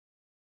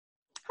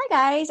Hi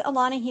guys,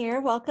 Alana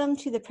here. Welcome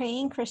to the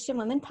Praying Christian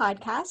Women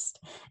podcast.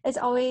 As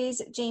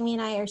always, Jamie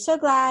and I are so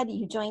glad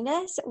you joined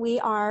us. We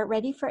are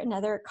ready for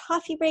another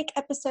coffee break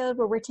episode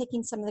where we're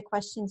taking some of the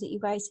questions that you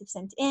guys have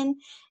sent in.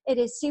 It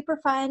is super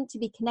fun to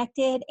be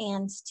connected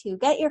and to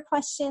get your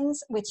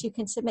questions, which you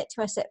can submit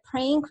to us at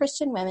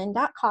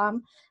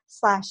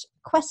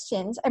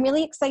prayingchristianwomen.com/questions. I'm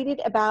really excited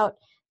about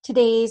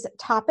today's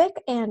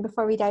topic, and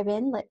before we dive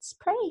in, let's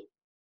pray.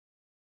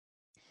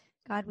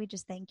 God, we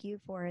just thank you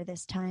for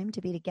this time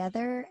to be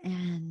together,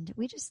 and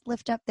we just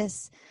lift up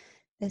this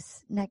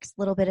next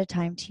little bit of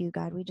time to you,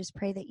 God. We just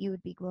pray that you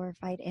would be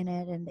glorified in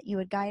it and that you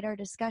would guide our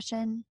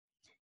discussion,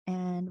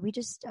 and we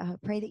just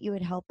pray that you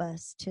would help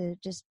us to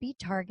just be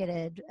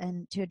targeted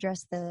and to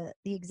address the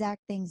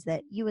exact things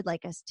that you would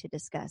like us to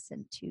discuss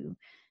and to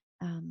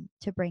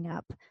bring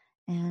up.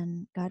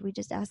 And God, we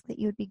just ask that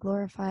you would be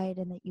glorified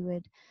and that you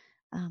would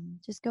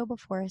just go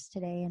before us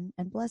today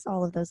and bless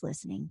all of those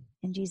listening.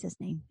 In Jesus'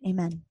 name,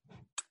 amen.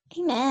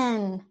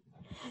 Amen.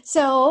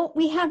 So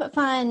we have a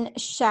fun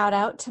shout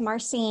out to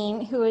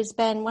Marcine, who has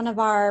been one of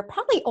our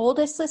probably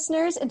oldest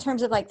listeners in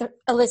terms of like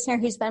a listener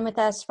who's been with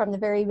us from the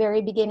very,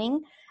 very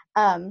beginning.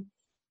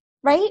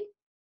 Right?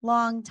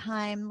 Long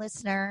time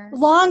listener.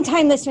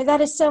 That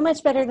is so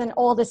much better than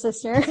oldest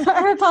listener.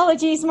 Our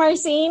apologies,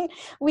 Marcine.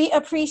 We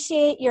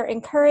appreciate your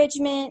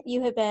encouragement.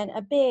 You have been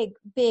a big,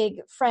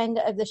 big friend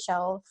of the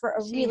show for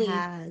a really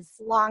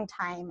long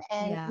time.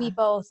 And we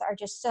both are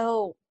just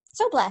so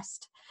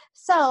blessed.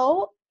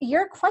 So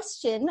your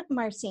question,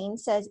 Marcine,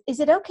 says,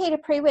 is it okay to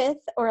pray with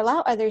or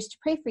allow others to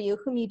pray for you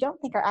whom you don't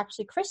think are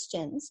actually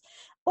Christians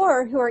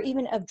or who are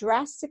even of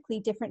drastically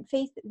different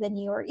faith than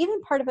you or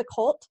even part of a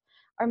cult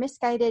or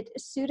misguided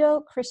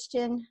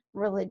pseudo-Christian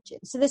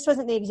religion? So this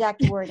wasn't the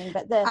exact wording,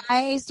 but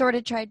I sort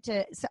of tried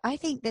to, so I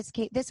think this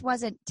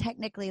wasn't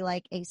technically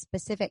like a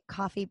specific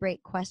coffee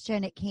break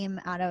question. It came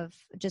out of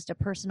just a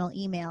personal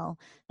email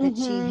that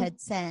she had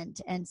sent.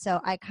 And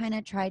so I kind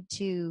of tried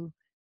to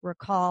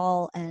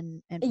recall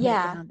and put it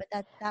down, but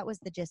that was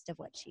the gist of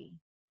what she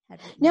had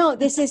written. No,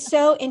 this is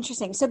so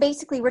interesting. So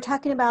basically we're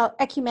talking about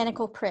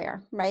ecumenical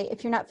prayer, right?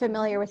 If you're not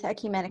familiar with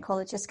ecumenical,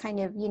 it's just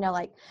kind of,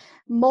 like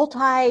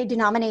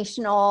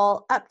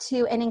multi-denominational up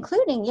to and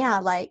including,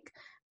 like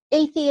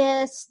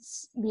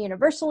atheists,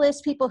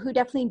 universalists, people who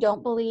definitely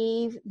don't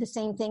believe the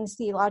same things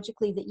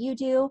theologically that you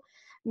do.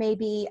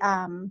 Maybe,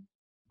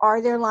 are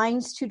there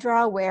lines to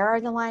draw? Where are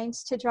the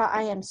lines to draw?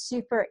 I am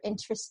super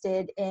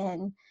interested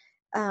in,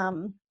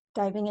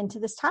 diving into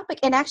this topic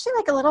and actually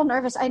like a little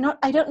nervous. I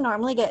don't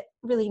normally get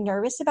really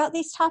nervous about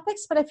these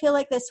topics, but I feel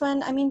like this one,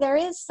 there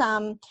is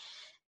some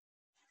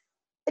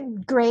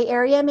gray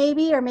area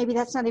maybe, or maybe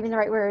that's not even the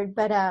right word,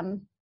 but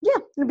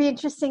it'll be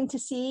interesting to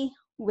see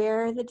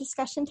where the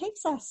discussion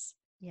takes us.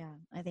 Yeah,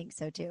 I think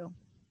so too.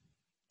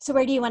 So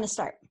where do you want to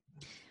start?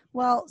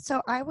 Well,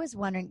 so I was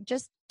wondering,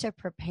 just to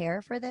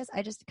prepare for this,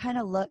 I just kind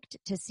of looked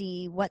to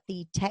see what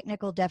the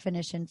technical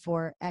definition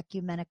for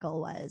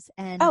ecumenical was.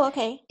 And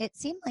it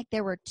seemed like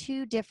there were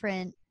two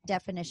different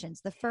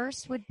definitions. The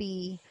first would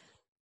be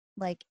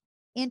like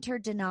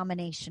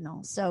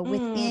interdenominational. So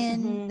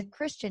within the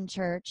Christian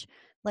church,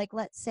 like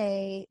let's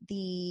say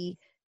the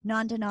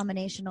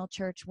non-denominational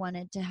church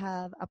wanted to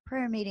have a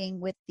prayer meeting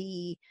with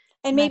the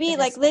maybe Methodist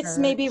like let's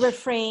church. maybe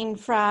refrain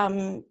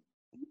from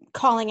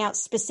calling out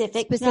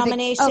specific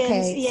denominations.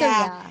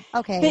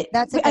 Okay.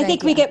 That's a good I think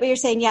idea. we get what you're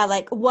saying. Yeah,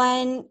 like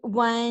one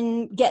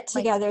get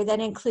together that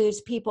includes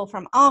people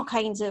from all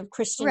kinds of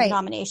Christian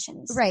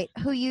denominations. Right.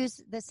 Who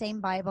use the same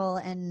Bible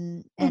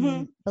and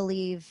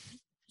believe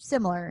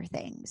similar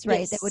things,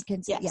 right? That would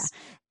consider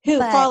who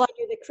fall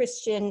under the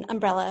Christian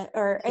umbrella,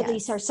 or at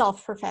least are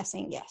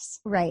self-professing.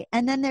 Right.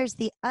 And then there's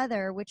the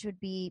other, which would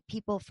be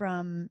people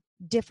from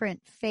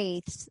different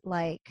faiths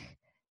like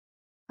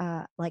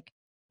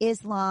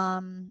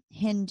Islam,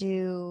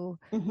 Hindu,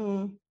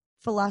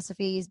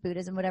 philosophies,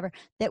 Buddhism, whatever,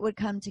 that would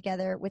come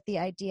together with the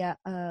idea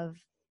of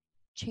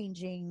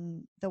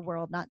changing the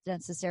world, not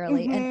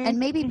necessarily, and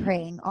maybe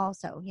praying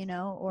also,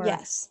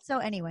 So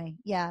anyway,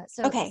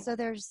 So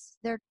there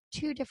are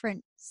two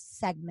different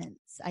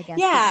segments, I guess.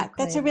 Yeah,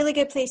 that's a really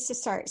good place to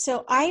start.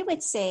 So I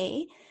would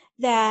say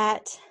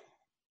that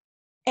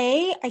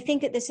I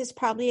think that this is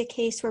probably a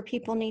case where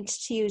people need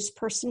to use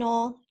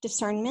personal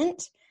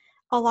discernment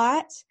a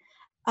lot.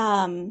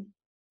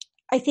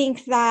 I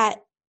think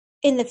that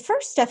in the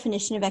first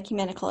definition of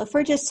ecumenical, if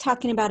we're just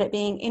talking about it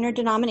being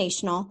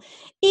interdenominational,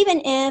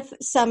 even if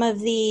some of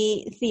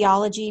the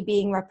theology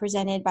being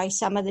represented by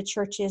some of the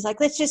churches,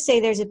 like let's just say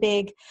there's a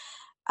big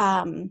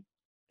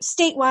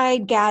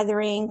statewide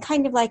gathering,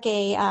 kind of like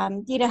a,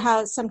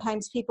 how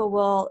sometimes people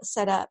will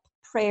set up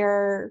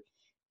prayer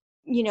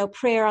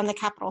on the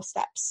Capitol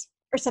steps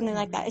or something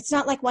like that. It's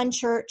not like one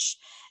church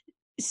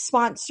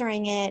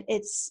sponsoring it.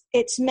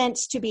 It's meant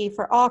to be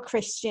for all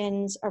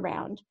Christians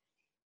around.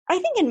 I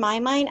think in my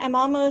mind, I'm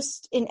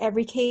almost in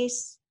every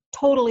case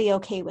totally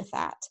okay with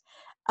that.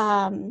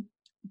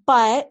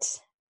 But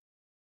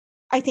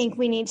I think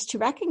we need to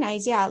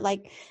recognize,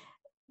 like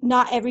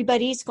not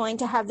everybody's going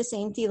to have the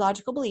same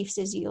theological beliefs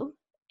as you.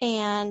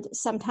 And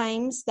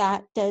sometimes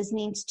that does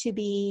need to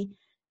be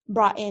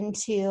brought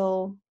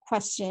into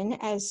question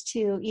as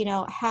to,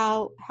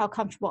 how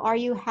comfortable are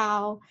you?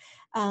 How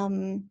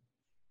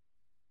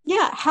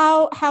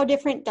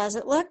different does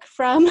it look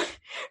from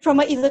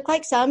what you look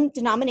like? Some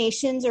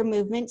denominations or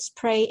movements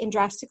pray in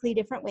drastically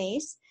different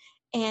ways.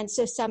 And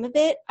so some of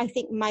it, I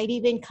think, might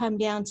even come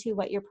down to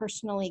what you're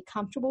personally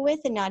comfortable with,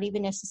 and not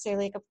even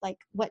necessarily like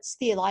what's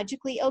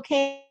theologically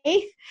okay.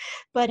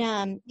 But,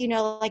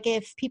 like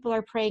if people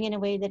are praying in a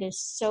way that is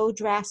so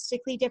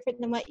drastically different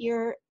than what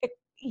you're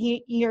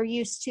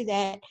used to,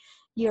 that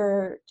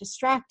you're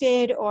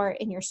distracted, or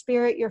in your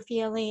spirit you're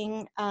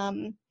feeling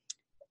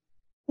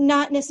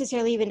not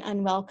necessarily even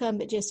unwelcome,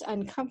 but just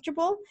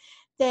uncomfortable,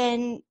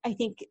 then I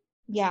think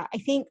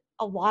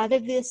a lot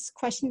of this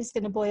question is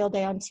going to boil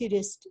down to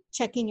just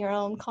checking your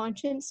own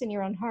conscience and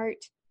your own heart.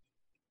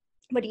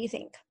 What do you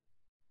think?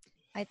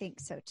 I think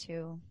so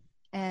too.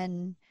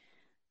 And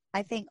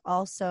I think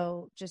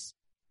also just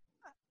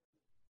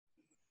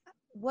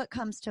what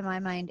comes to my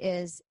mind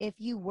is, if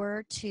you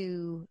were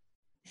to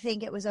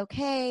think it was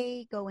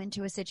okay, go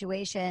into a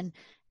situation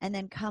and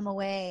then come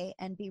away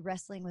and be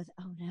wrestling with,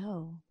 oh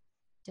no,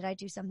 did I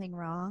do something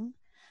wrong?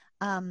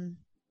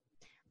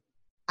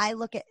 I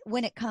look at,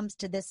 when it comes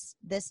to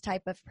this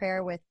type of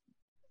prayer with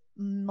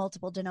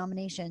multiple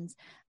denominations,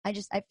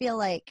 I feel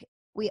like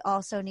we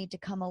also need to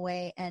come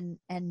away and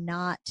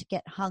not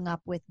get hung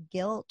up with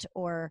guilt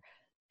or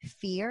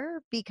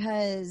fear,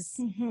 because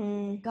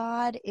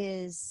God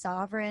is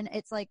sovereign.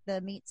 It's like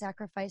the meat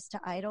sacrifice to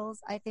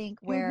idols, I think,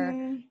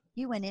 where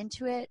you went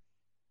into it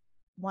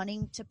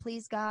wanting to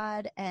please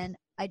God, and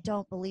I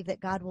don't believe that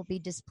God will be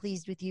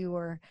displeased with you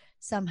or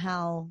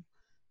somehow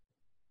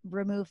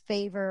remove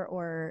favor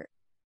or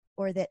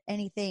that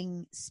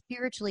anything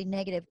spiritually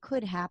negative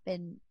could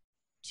happen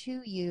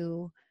to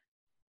you,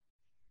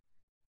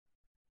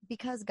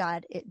 because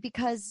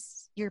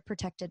you're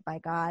protected by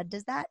God.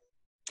 Does that?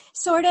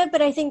 Sort of,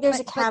 but I think there's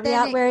a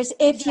caveat. Whereas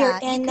if you're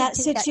in that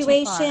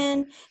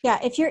situation,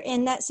 if you're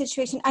in that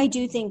situation, I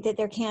do think that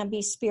there can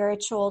be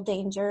spiritual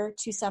danger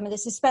to some of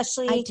this,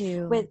 especially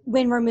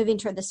when we're moving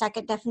toward the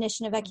second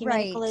definition of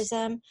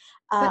ecumenicalism. Right.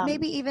 But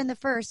maybe even the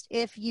first,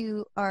 if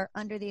you are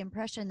under the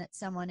impression that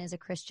someone is a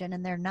Christian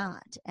and they're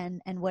not,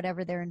 and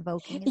whatever they're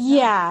invoking is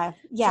not.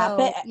 So,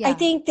 but I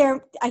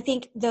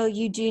think though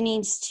you do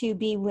need to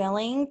be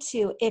willing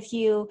to, if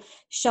you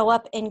show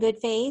up in good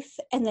faith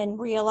and then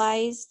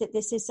realize that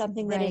this is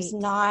something that is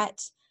not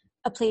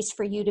a place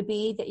for you to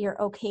be, that you're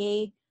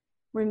okay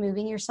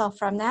removing yourself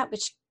from that,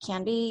 which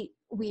can be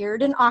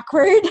weird and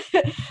awkward.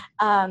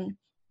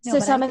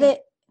 Some of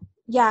it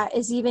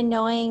is even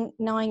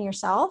knowing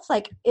yourself.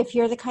 Like, if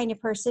you're the kind of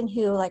person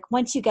who, like,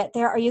 once you get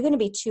there, are you going to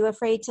be too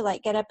afraid to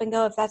like get up and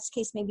go? If that's the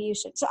case, maybe you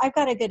should. So I've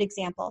got a good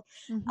example.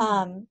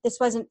 This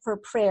wasn't for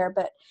prayer,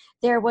 but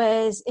there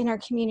was in our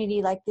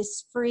community like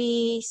this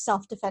free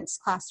self-defense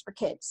class for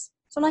kids.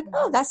 So I'm like,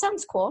 oh, that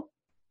sounds cool.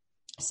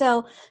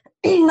 So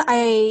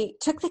I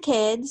took the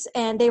kids,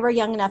 and they were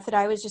young enough that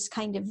I was just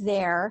kind of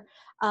there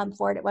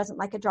for it. It wasn't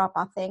like a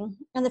drop-off thing.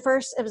 And it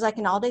was like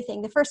an all-day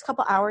thing. The first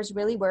couple hours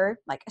really were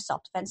like a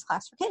self-defense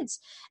class for kids.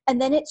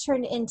 And then it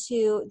turned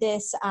into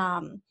this,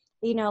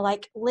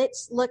 like,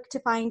 let's look to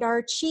find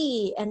our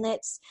chi, and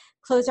let's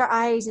close our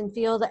eyes and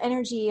feel the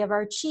energy of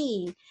our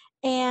chi.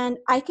 And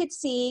I could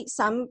see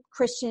some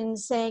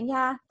Christians saying,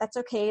 yeah, that's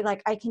okay.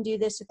 Like, I can do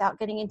this without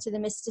getting into the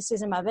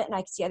mysticism of it. And I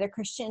could see other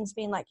Christians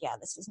being like, yeah,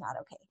 this is not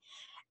okay.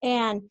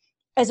 And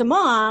as a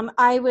mom,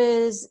 I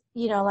was,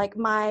 like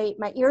my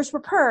ears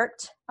were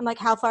perked. I'm like,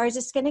 how far is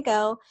this going to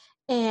go?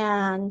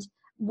 And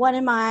one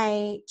of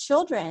my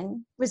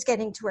children was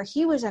getting to where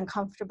he was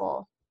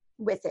uncomfortable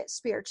with it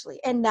spiritually.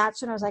 And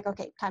that's when I was like,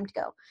 okay, time to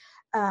go.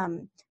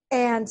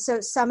 And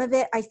so some of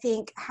it, I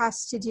think,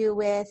 has to do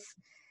with,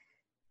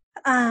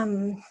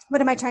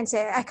 what am I trying to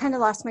say? I kind of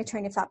lost my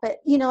train of thought, but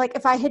like,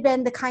 if I had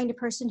been the kind of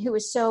person who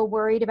was so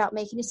worried about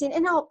making a scene,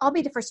 and I'll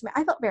be the first to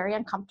admit, I felt very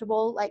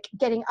uncomfortable, like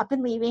getting up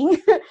and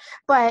leaving,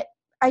 but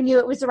I knew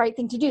it was the right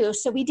thing to do.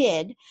 So we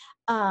did.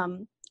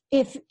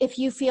 If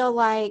you feel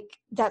like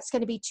that's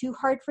going to be too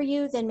hard for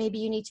you, then maybe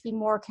you need to be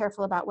more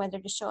careful about whether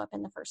to show up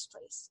in the first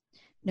place.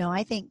 No,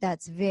 I think I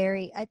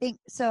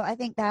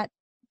think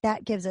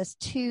that gives us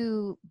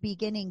two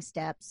beginning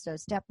steps. So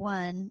step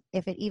one,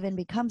 if it even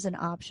becomes an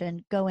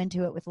option, go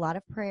into it with a lot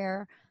of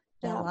prayer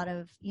and a lot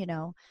of,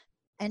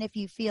 and if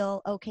you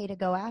feel okay to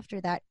go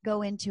after that,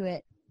 go into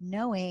it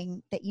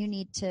knowing that you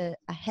need to,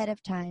 ahead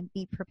of time,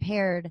 be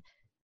prepared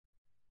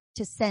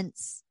to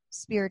sense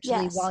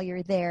spiritually while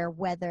you're there,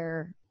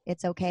 whether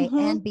it's okay,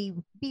 and be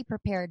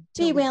prepared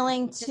to be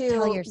willing to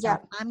tell yourself,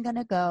 I'm going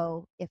to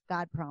go if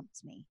God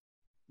prompts me.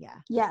 Yeah.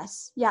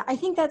 Yes. Yeah. I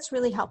think that's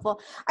really helpful.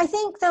 I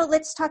think, though,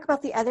 let's talk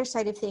about the other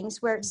side of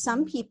things, where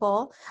some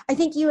people, I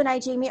think you and I,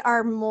 Jamie,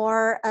 are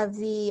more of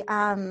the,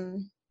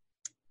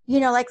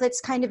 like,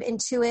 let's kind of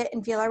intuit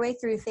and feel our way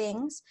through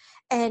things.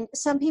 And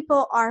some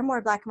people are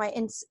more black and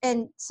white,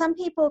 and some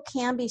people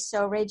can be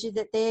so rigid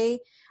that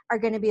they are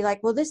going to be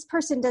like, well, this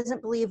person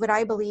doesn't believe what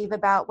I believe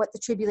about what the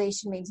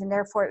tribulation means, and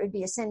therefore it would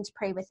be a sin to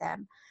pray with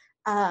them.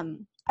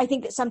 I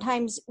think that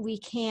sometimes we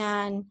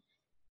can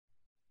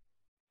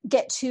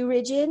get too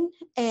rigid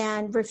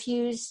and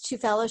refuse to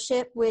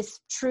fellowship with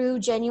true,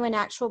 genuine,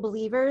 actual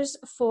believers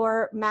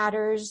for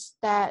matters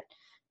that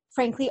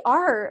frankly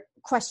are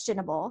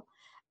questionable.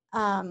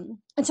 And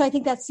so I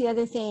think that's the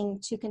other thing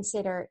to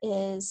consider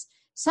is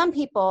some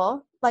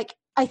people, like,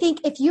 I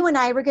think if you and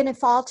I were going to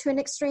fall to an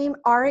extreme,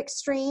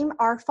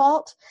 our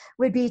fault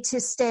would be to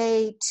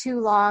stay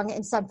too long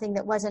in something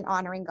that wasn't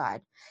honoring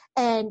God.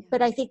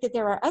 But I think that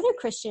there are other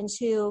Christians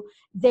who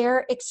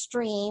their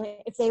extreme,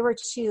 if they were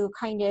to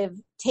kind of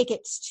take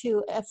it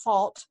to a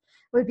fault,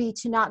 would be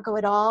to not go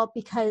at all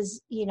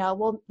because,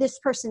 well, this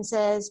person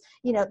says,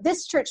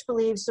 this church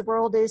believes the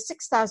world is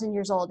 6,000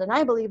 years old, and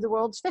I believe the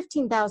world's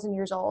 15,000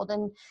 years old,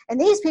 and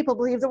these people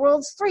believe the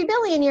world's 3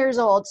 billion years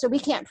old, so we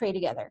can't pray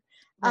together.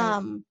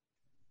 Right.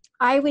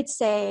 I would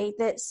say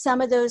that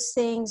some of those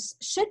things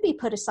should be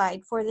put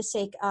aside for the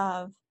sake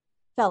of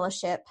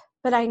fellowship.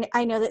 But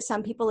I know that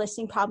some people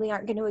listening probably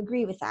aren't going to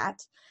agree with that.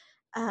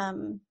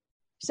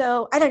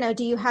 So I don't know.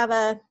 Do you have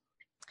a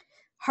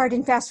hard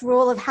and fast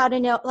rule of how to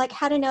know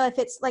if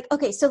it's like,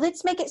 okay, so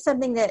let's make it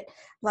something that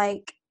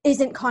like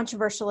isn't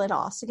controversial at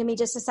all. So give me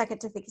just a second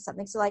to think of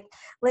something. So like,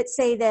 let's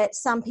say that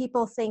some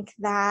people think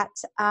that,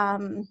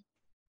 it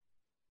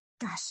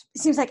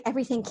seems like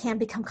everything can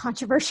become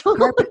controversial.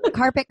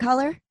 Carpet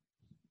color?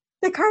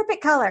 The carpet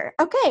color.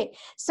 Okay.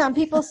 Some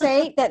people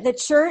say that the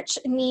church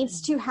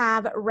needs to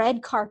have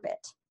red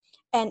carpet,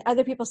 and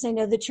other people say,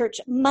 no, the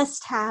church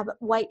must have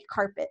white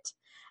carpet.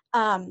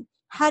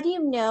 How do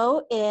you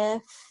know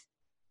if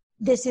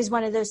this is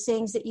one of those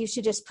things that you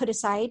should just put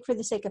aside for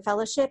the sake of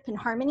fellowship and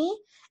harmony?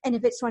 And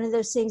if it's one of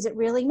those things that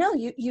really, no,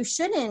 you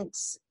shouldn't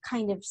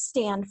kind of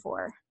stand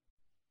for?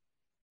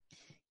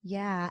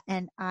 Yeah.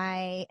 And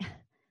I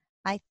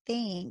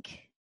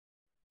think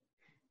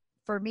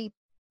for me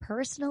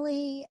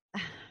personally,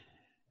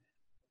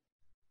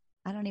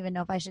 I don't even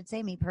know if I should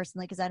say me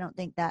personally, because I don't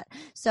think that.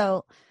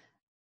 So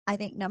I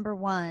think number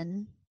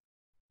one,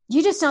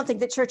 you just don't think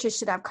that churches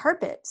should have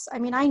carpets. I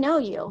mean, I know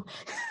you.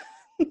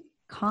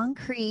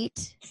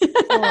 Concrete floors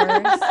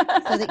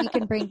so that you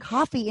can bring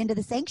coffee into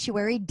the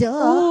sanctuary. Duh.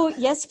 Oh,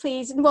 yes,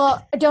 please.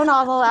 Well, don't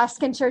all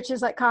Alaskan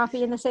churches let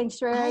coffee in the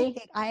sanctuary?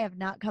 I have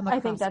not come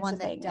across one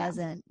that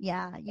doesn't.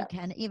 Yeah, you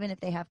can, even if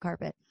they have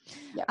carpet.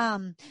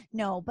 Yep.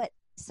 No, but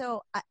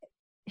so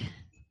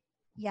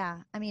yeah,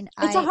 I mean,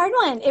 it's a hard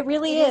one. It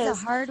really is. It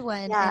is a hard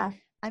one. Yeah. And,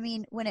 I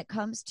mean, when it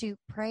comes to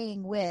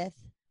praying with,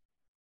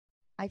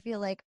 I feel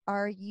like,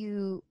 are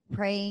you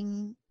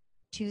praying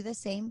to the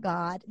same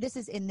God? This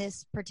is in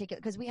this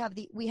particular, because we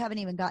haven't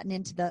even gotten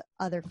into the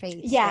other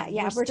faiths.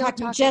 Yeah, we're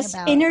talking just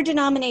about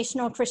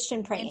interdenominational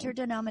Christian praying.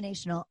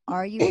 Interdenominational.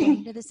 Are you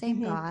praying to the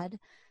same God?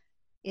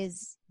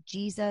 Is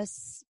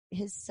Jesus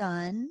his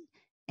son?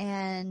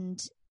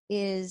 And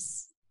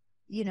is,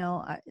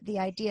 the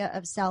idea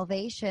of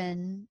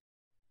salvation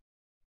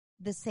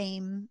the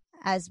same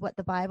as what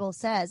the Bible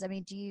says? I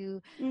mean, do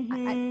you,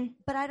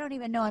 but I don't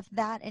even know if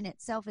that in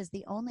itself is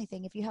the only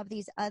thing. If you have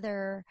these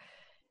other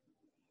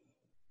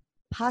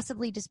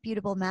possibly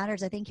disputable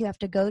matters, I think you have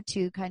to go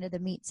to kind of the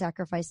meat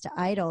sacrifice to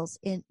idols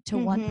to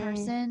one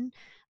person.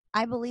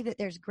 I believe that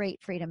there's great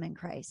freedom in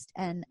Christ.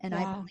 And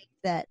I believe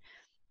that,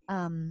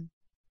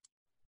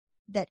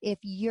 that if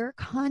your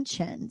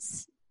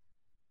conscience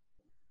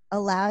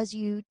allows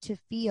you to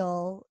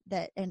feel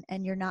that,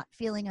 and you're not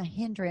feeling a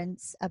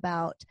hindrance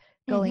about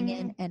going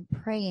in and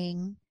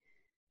praying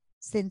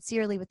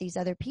sincerely with these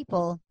other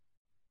people,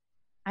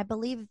 I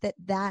believe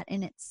that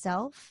in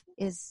itself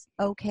is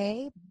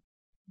okay.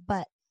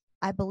 But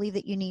I believe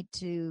that you need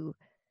to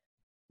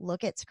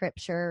look at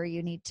scripture.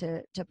 You need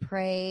to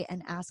pray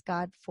and ask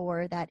God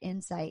for that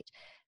insight.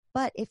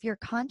 But if your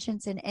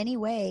conscience in any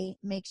way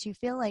makes you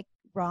feel like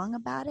wrong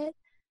about it,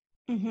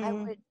 I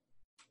would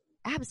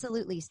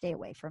absolutely stay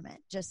away from it.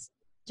 Just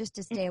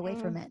to stay away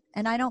from it.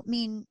 And I don't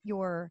mean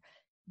your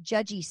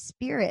judgy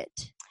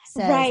spirit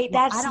says, right,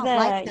 that's I don't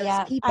like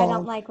those people. I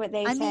don't like what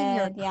they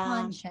said.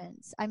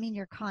 I mean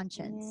your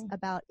conscience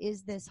about,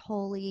 is this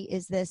holy?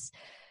 Is this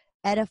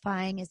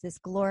edifying? Is this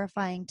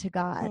glorifying to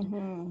God?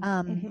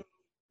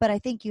 But I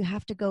think you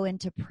have to go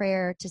into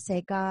prayer to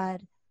say,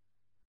 God,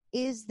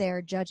 is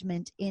there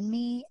judgment in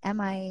me? Am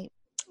I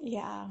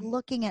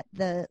looking at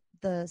the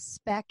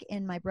speck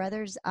in my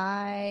brother's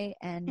eye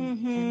and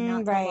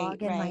not the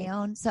log in my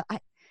own? So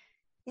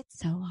it's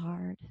so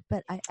hard,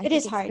 but I think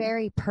it's hard.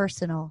 Very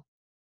personal.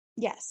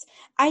 Yes.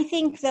 I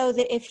think, though,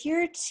 that if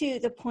you're to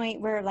the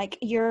point where, like,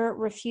 you're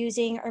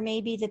refusing, or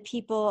maybe the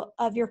people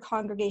of your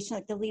congregation,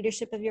 like the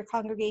leadership of your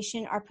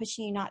congregation, are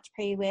pushing you not to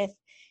pray with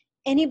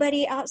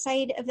anybody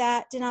outside of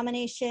that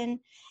denomination,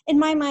 in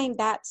my mind,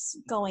 that's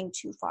going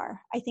too far.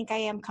 I think I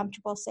am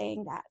comfortable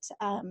saying that.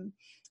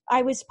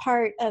 I was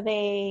part of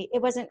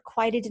it wasn't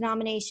quite a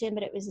denomination,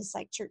 but it was this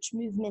like church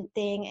movement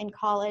thing in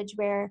college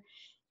where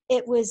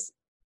it was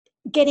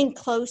getting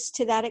close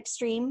to that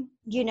extreme,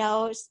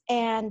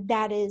 and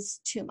that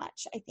is too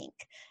much, I think.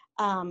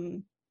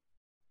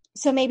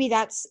 So maybe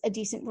that's a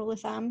decent rule of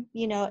thumb,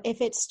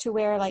 if it's to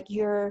where like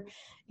you're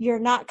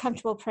not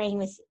comfortable praying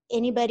with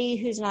anybody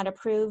who's not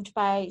approved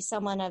by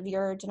someone of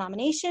your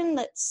denomination,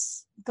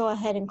 let's go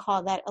ahead and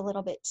call that a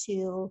little bit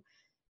too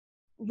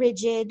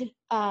rigid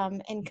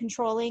and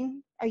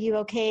controlling. Are you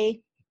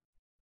okay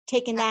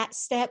taking that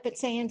step at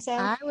saying so?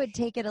 I would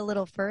take it a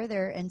little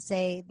further and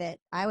say that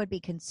I would be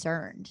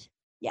concerned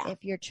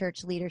if your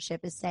church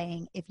leadership is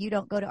saying, if you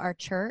don't go to our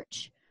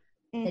church,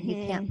 then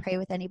you can't pray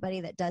with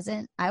anybody that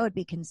doesn't. I would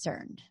be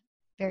concerned,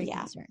 very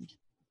concerned.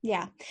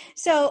 Yeah.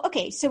 So,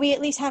 okay. So we at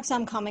least have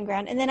some common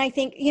ground. And then I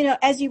think,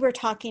 as you were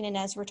talking and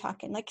as we're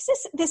talking, like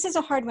this is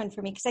a hard one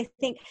for me because I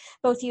think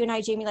both you and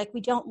I, Jamie, like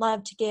we don't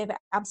love to give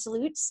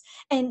absolutes.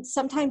 And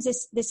sometimes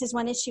this is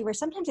one issue where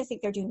sometimes I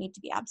think there do need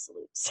to be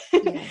absolutes.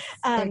 Yes,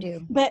 there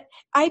do. But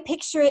I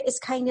picture it as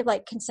kind of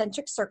like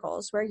concentric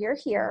circles where you're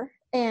here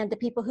and the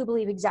people who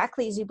believe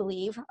exactly as you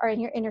believe are in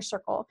your inner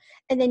circle.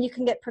 And then you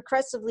can get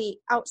progressively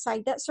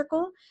outside that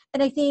circle.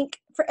 And I think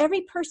for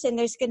every person,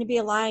 there's going to be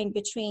a line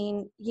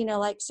between,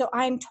 so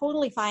I'm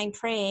totally fine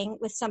praying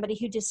with somebody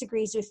who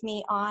disagrees with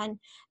me on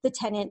the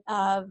tenet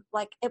of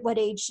like, at what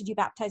age should you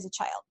baptize a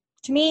child?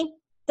 To me,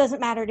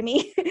 doesn't matter to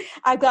me.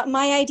 I've got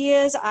my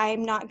ideas.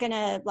 I'm not going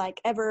to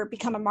like ever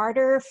become a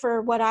martyr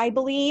for what I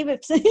believe.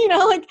 If,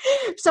 like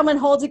if someone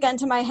holds a gun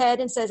to my head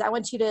and says, I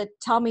want you to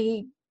tell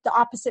me the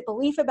opposite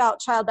belief about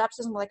child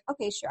baptism, like,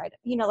 okay, sure.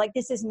 Like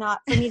this is not,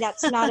 for me,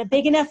 that's not a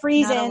big enough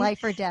reason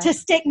life or death to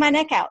stick my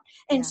neck out.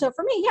 And so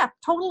for me,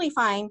 totally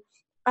fine.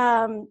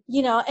 And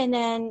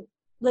then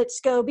let's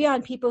go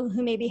beyond people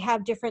who maybe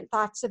have different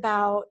thoughts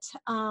about,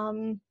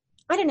 I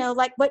don't know,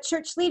 like what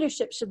church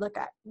leadership should look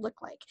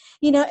like,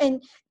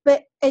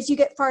 but as you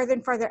get farther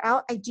and farther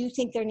out, I do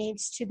think there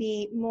needs to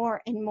be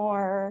more and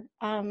more,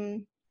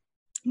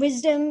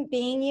 wisdom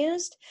being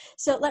used.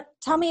 So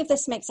tell me if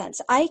this makes sense.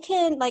 I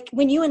can, like,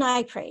 when you and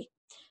I pray,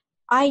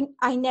 I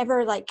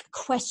never like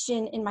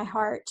question in my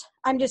heart.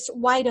 I'm just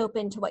wide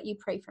open to what you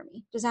pray for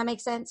me. Does that make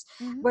sense?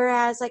 Mm-hmm.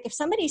 Whereas like if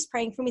somebody's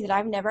praying for me that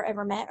I've never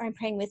ever met, or I'm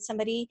praying with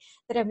somebody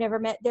that I've never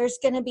met, there's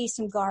going to be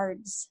some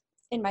guards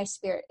in my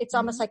spirit. It's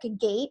almost like a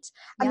gate.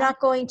 I'm not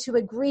going to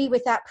agree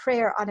with that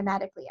prayer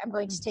automatically. I'm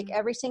going to take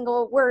every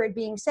single word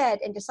being said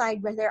and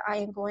decide whether I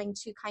am going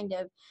to kind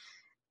of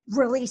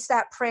release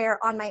that prayer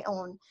on my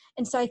own.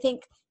 And so I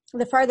think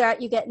the farther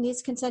out you get in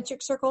these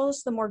concentric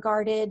circles, the more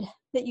guarded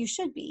that you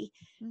should be.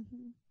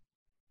 Mm-hmm.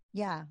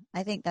 Yeah,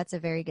 I think that's a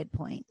very good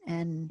point.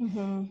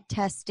 And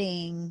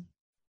testing,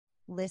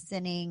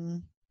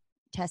 listening,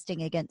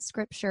 testing against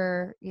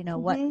scripture,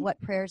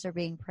 what prayers are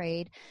being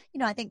prayed.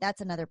 I think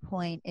that's another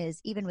point is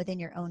even within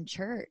your own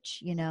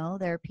church,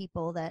 there are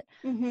people that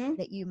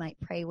you might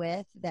pray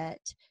with that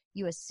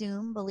you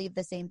assume believe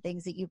the same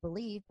things that you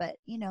believe, but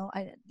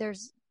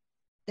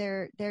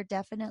there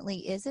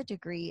definitely is a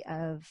degree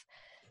of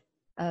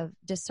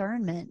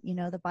discernment.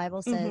 The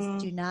Bible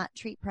says, do not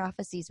treat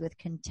prophecies with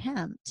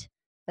contempt,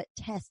 but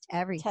test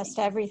everything. Test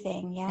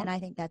everything, yeah. And I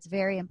think that's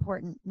very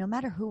important, no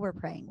matter who we're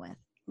praying with.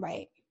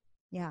 Right.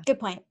 Yeah. Good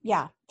point.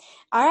 Yeah.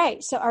 All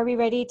right. So are we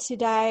ready to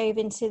dive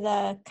into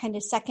the kind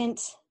of second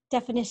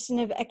definition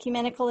of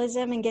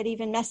ecumenicalism and get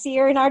even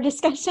messier in our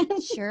discussion?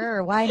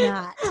 Sure. Why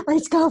not?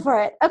 Let's go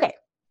for it. Okay.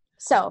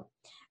 So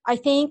I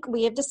think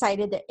we have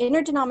decided that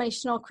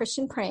interdenominational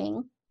Christian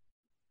praying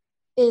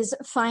is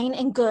fine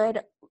and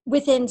good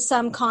within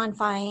some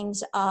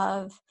confines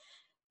of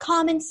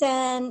common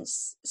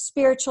sense,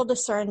 spiritual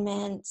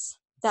discernment,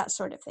 that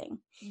sort of thing.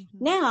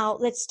 Now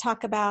let's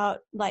talk about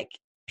like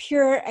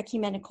pure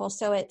ecumenical.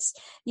 So it's,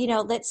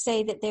 let's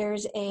say that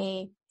there's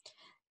a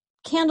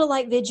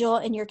candlelight vigil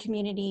in your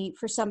community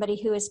for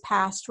somebody who has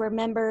passed, where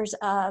members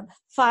of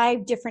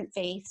 5 different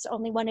faiths,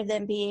 only one of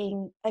them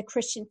being a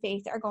Christian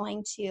faith, are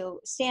going to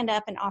stand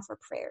up and offer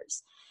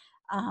prayers.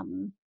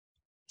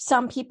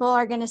 Some people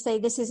are going to say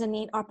this is a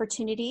neat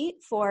opportunity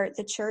for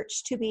the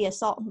church to be a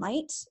salt and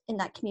light in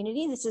that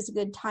community. This is a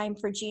good time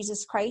for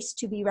Jesus Christ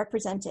to be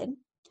represented.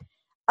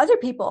 Other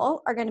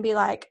people are going to be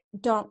like,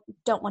 don't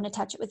want to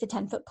touch it with a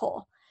 10-foot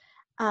pole.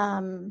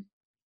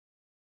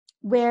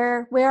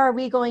 Where are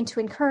we going to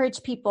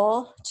encourage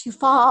people to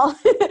fall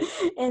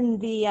in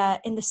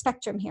the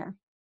spectrum here?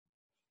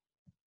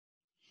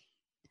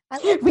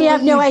 We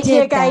have no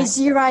idea,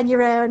 guys. You're on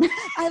your own.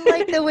 I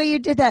like the way you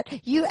did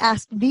that. You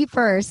asked me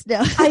first.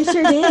 No. I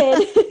sure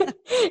did.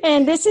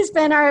 And this has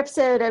been our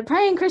episode of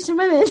Praying Christian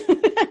Women.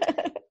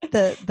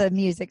 The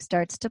music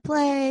starts to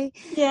play.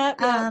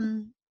 Yeah.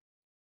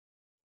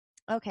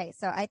 Okay,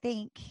 so I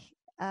think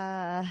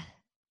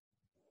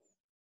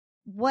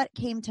what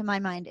came to my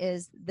mind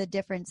is the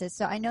differences.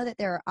 So I know that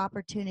there are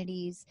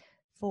opportunities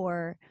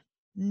for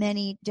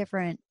many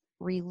different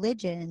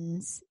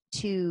religions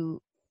to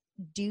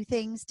do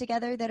things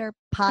together that are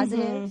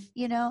positive,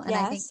 and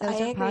I think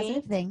those are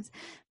positive things.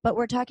 But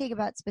we're talking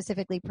about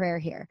specifically prayer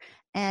here.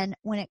 And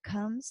when it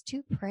comes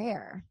to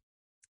prayer,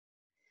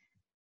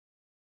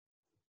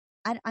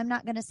 I'm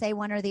not going to say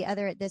one or the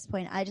other at this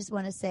point. I just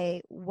want to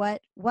say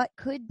what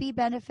could be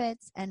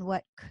benefits and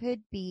what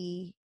could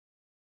be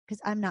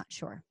because I'm not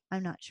sure,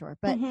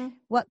 but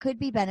what could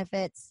be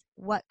benefits,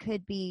 what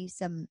could be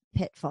some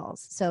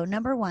pitfalls. So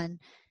number one,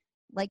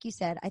 like you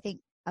said, I think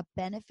a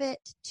benefit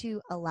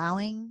to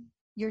allowing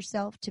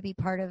yourself to be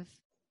part of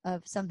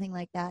something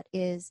like that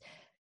is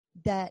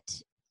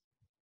that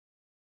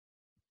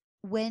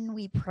when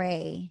we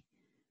pray,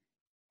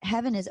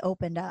 heaven is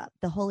opened up,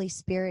 the Holy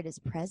Spirit is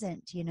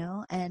present,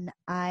 and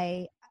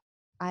I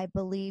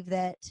believe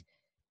that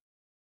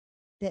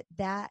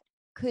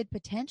could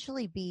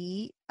potentially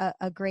be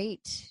a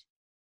great,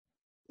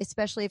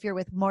 especially if you're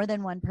with more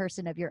than one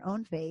person of your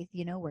own faith,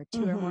 where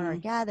two or more are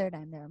gathered,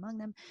 I'm there among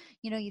them.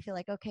 You feel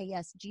like, okay,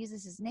 yes,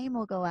 Jesus's name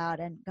will go out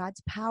and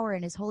God's power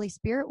and his Holy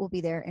Spirit will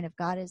be there. And if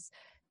God is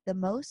the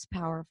most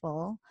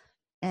powerful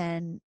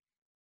and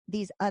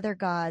these other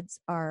gods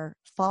are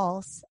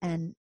false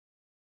and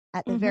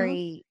at the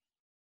very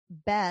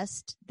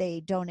best,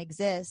 they don't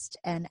exist.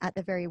 And at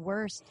the very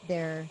worst,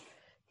 they're,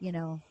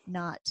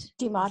 not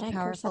demonic, as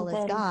powerful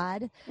as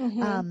God.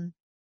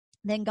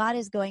 Then God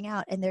is going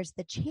out, and there's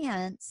the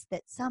chance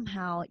that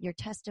somehow your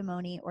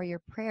testimony or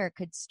your prayer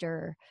could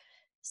stir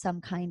some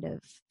kind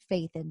of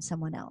faith in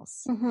someone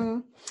else.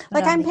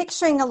 Like I'm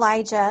picturing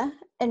Elijah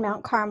in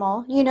Mount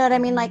Carmel. You know what I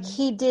mean? Like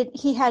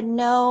he had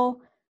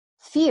no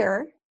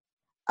fear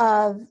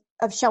of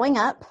showing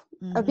up,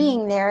 of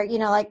being there,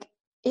 like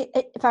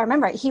if I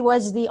remember right, he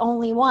was the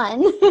only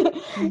one,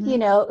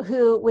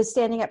 who was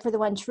standing up for the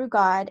one true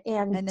God,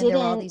 and then there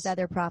were all these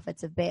other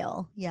prophets of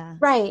Baal,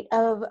 right,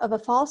 of a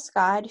false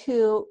God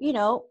who,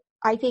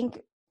 I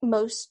think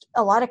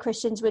a lot of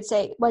Christians would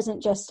say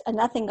wasn't just a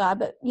nothing God,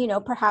 but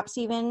perhaps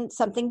even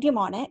something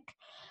demonic,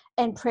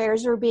 and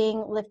prayers were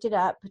being lifted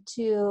up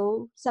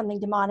to something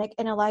demonic,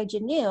 and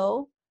Elijah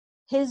knew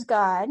his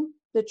God,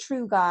 the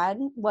true God,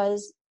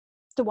 was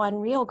the one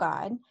real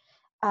God.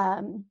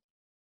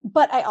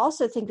 But I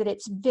also think that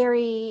it's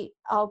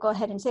I'll go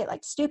ahead and say it,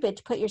 like stupid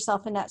to put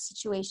yourself in that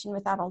situation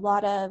without a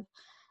lot of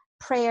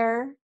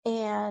prayer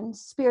and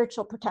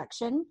spiritual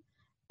protection,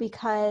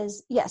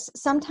 because yes,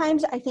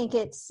 sometimes I think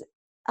it's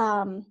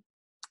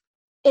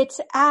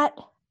at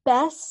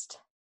best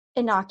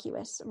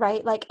innocuous,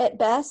 right? Like at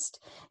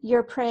best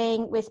you're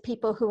praying with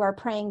people who are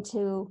praying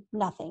to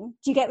nothing.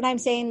 Do you get what I'm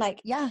saying? Like,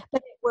 yeah.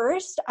 But at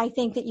worst, I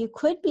think that you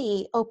could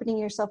be opening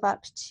yourself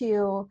up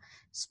to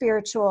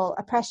spiritual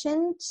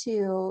oppression,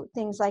 to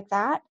things like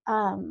that.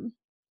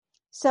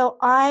 So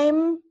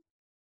I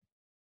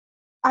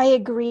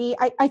agree.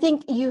 I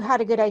think you had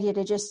a good idea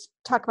to just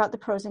talk about the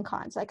pros and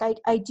cons. Like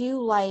I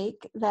do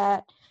like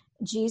that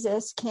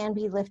Jesus can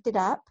be lifted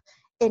up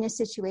in a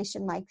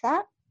situation like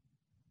that.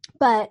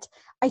 But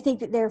I think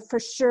that there for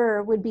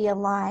sure would be a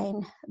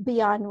line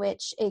beyond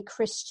which a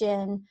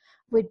Christian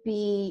would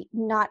be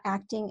not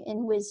acting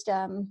in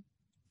wisdom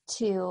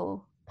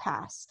to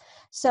pass.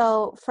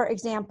 So, for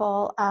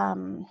example,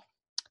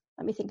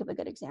 let me think of a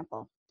good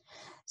example.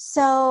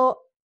 So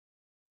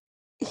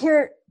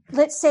here,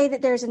 let's say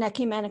that there's an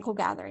ecumenical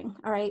gathering,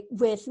 all right,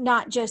 with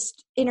not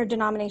just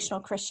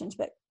interdenominational Christians,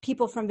 but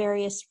people from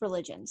various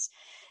religions.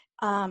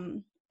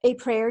 A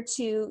prayer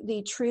to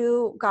the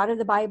true God of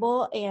the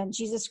Bible and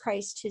Jesus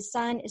Christ, his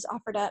son, is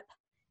offered up.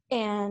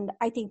 And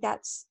I think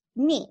that's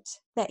neat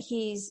that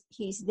he's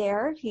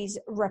there, he's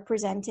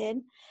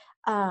represented.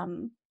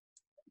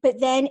 But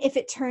then if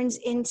it turns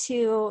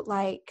into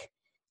like,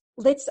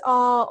 let's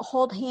all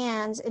hold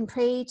hands and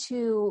pray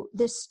to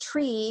this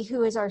tree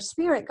who is our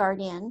spirit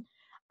guardian,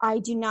 I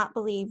do not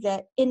believe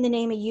that in the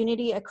name of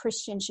unity, a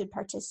Christian should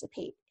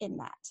participate in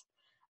that.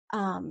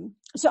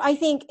 So I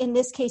think in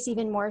this case,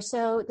 even more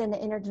so than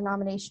the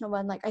interdenominational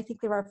one, like I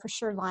think there are for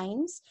sure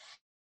lines.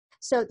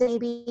 So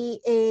maybe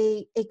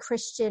a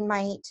Christian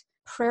might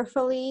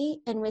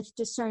prayerfully and with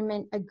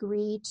discernment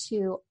agree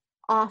to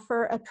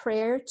offer a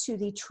prayer to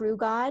the true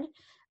God,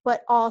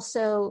 but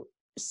also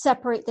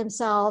separate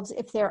themselves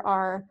if there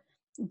are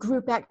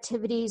group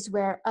activities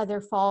where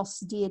other false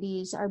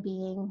deities are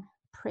being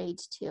prayed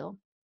to.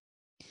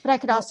 But I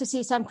could also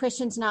see some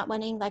Christians not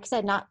wanting, like I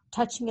said, not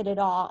touching it at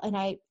all. And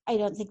I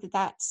don't think that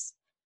that's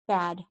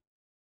bad.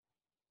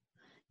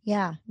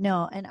 Yeah,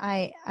 no. And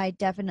I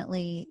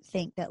definitely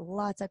think that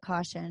lots of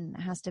caution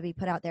has to be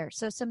put out there.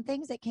 So some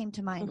things that came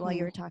to mind while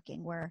you were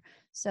talking were,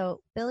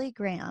 so Billy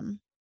Graham,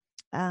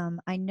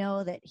 I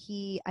know that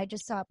I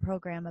just saw a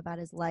program about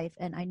his life,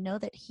 and I know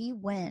that he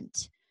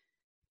went,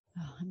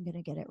 I'm going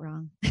to get it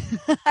wrong.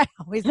 I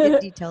always get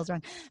details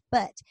wrong.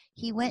 But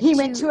he went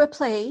to a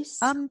place.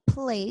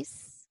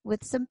 Place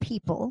with some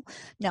people.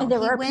 No, and there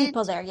were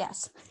people there,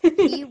 yes.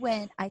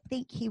 I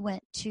think he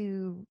went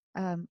to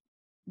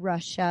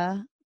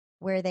Russia,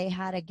 where they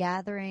had a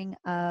gathering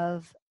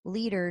of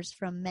leaders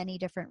from many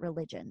different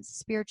religions,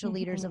 spiritual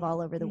leaders of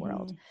all over the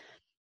world.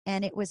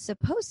 And it was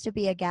supposed to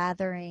be a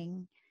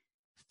gathering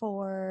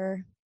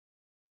for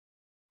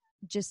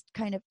just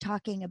kind of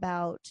talking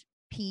about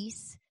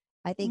peace.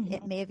 I think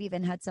it may have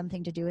even had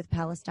something to do with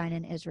Palestine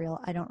and Israel.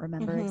 I don't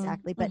remember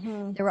exactly, but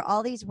there were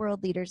all these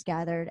world leaders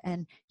gathered,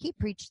 and he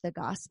preached the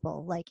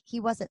gospel. Like he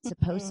wasn't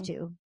supposed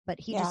to, but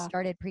he just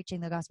started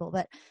preaching the gospel.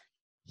 But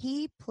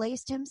he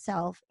placed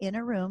himself in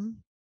a room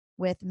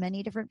with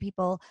many different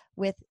people,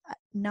 with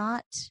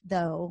not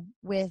though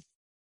with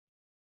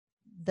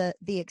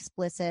the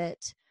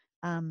explicit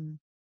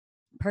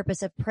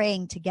purpose of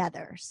praying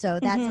together. So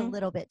that's a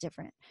little bit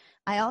different.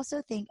 I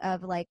also think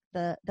of like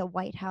the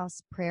White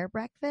House prayer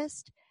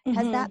breakfast.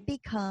 Has that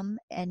become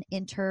an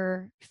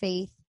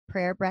interfaith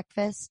prayer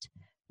breakfast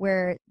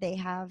where they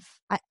have,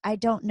 I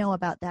don't know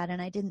about that,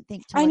 and I didn't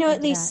think to look I know into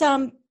at least that.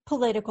 some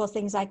political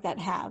things like that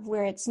have,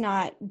 where it's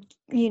not,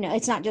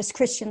 it's not just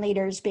Christian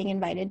leaders being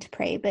invited to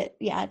pray, but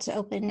yeah, it's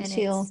open and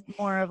to. It's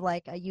more of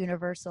like a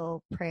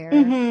universal prayer.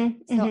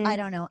 I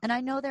don't know. And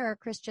I know there are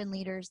Christian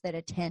leaders that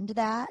attend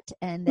that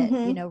and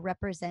that,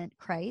 represent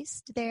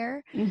Christ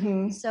there.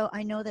 So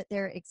I know that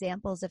there are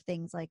examples of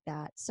things like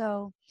that.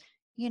 So,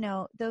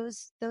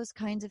 those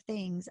kinds of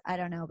things, I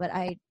don't know, but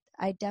I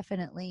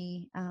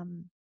definitely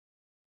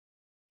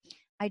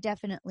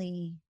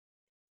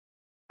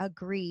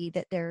agree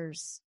that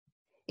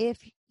if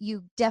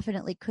you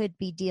definitely could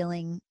be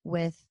dealing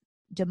with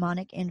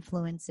demonic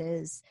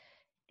influences,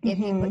 if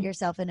you put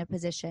yourself in a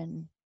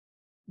position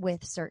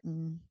with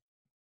certain,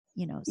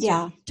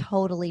 certain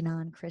totally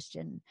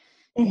non-Christian.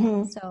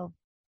 So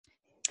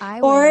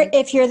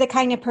if you're the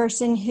kind of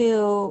person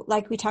who,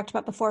 like we talked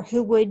about before,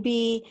 who would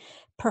be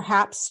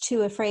perhaps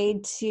too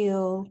afraid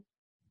to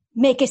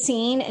make a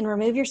scene and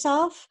remove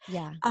yourself,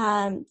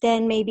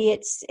 then maybe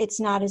it's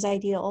not as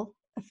ideal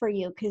for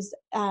you. Because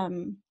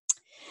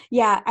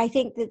I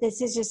think that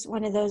this is just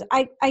one of those,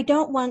 I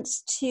don't want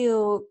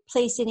to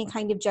place any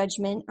kind of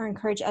judgment or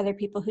encourage other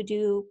people who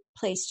do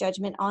place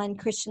judgment on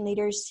Christian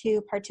leaders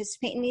to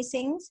participate in these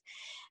things,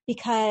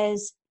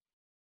 because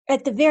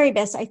at the very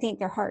best, I think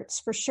their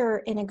hearts for sure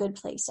in a good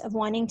place of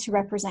wanting to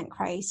represent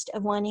Christ,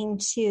 of wanting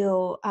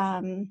to,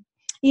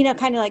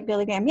 kind of like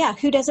Billy Graham. Yeah.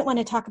 Who doesn't want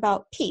to talk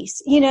about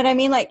peace? You know what I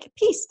mean? Like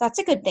peace, that's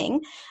a good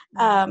thing.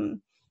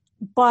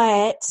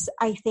 But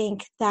I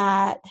think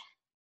that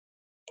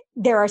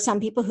there are some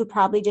people who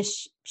probably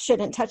just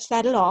shouldn't touch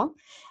that at all.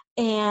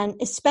 And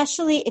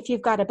especially if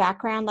you've got a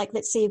background, like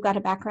let's say you've got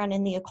a background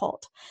in the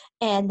occult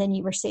and then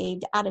you were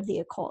saved out of the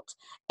occult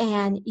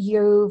and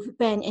you've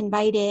been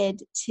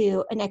invited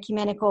to an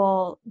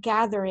ecumenical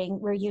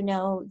gathering where you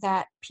know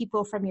that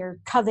people from your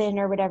coven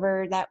or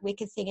whatever that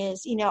wicked thing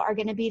is, are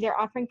going to be there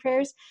offering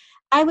prayers.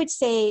 I would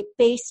say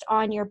based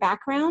on your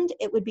background,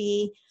 it would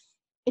be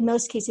in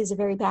most cases a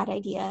very bad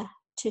idea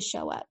to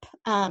show up.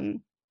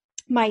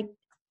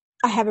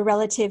 I have a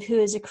relative who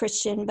is a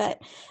Christian,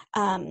 but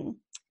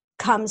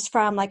comes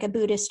from like a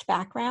Buddhist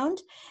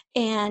background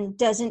and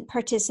doesn't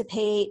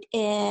participate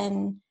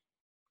in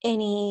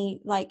any,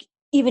 like,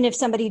 even if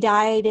somebody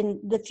died and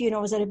the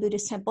funeral was at a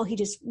Buddhist temple, he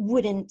just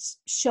wouldn't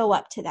show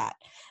up to that.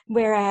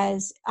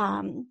 Whereas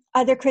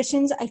other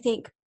Christians, I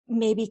think,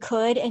 maybe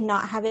could and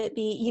not have it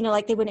be,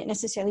 like they wouldn't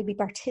necessarily be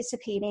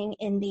participating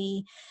in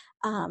the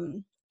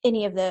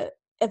any of the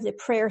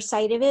prayer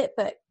side of it,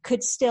 but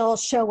could still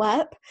show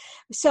up.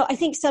 So I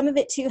think some of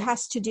it too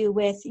has to do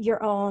with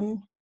your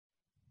own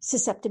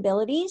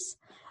susceptibilities,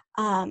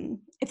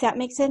 if that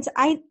makes sense.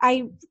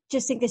 I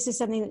just think this is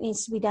something that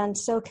needs to be done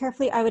so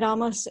carefully. I would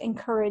almost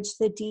encourage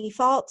the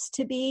default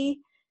to be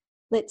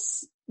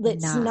let's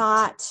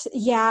not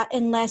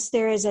unless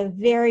there is a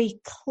very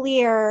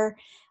clear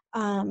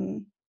not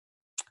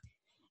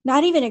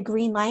even a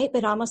green light,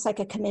 but almost like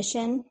a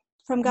commission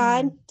from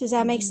God. Does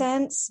that make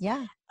sense?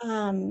 Yeah.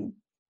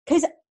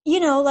 Because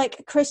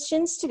like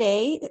Christians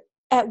today,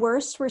 at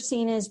worst, we're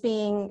seen as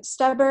being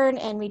stubborn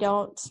and we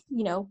don't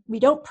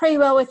pray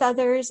well with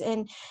others.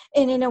 And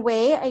in a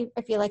way, I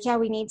feel like,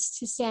 we need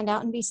to stand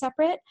out and be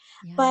separate.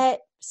 Yeah.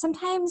 But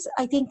sometimes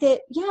I think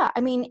that,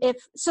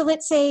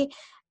 let's say,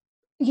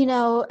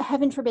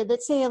 heaven forbid,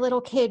 let's say a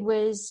little kid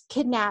was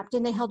kidnapped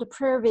and they held a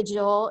prayer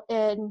vigil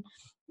in,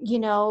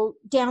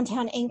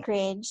 downtown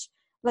Anchorage.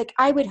 Like,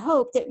 I would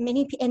hope that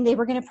and they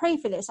were going to pray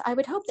for this, I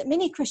would hope that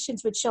many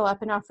Christians would show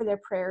up and offer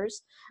their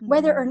prayers,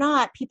 whether or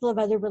not people of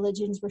other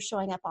religions were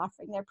showing up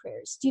offering their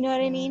prayers. Do you know what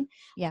I mean?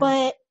 Yeah.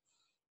 But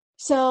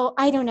so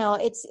I don't know.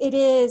 I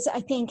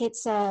think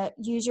it's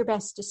use your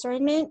best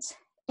discernment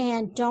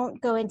and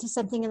don't go into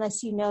something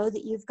unless you know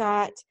that you've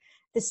got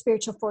the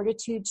spiritual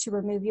fortitude to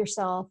remove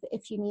yourself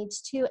if you need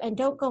to, and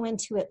don't go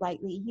into it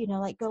lightly,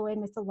 like go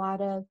in with a lot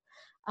of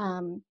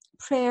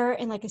prayer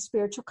and like a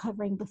spiritual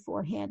covering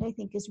beforehand, I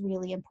think is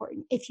really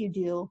important if you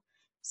do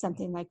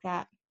something like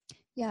that.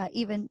 Yeah,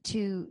 even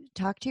to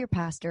talk to your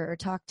pastor or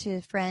talk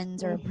to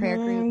friends or a prayer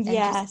group and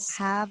just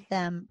have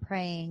them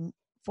praying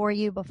for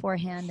you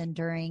beforehand and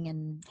during,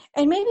 and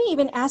maybe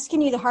even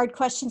asking you the hard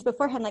questions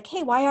beforehand, like,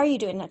 hey, why are you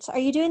doing this? Are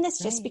you doing this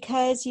just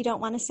because you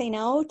don't want to say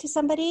no to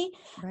somebody?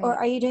 Or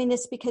are you doing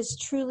this because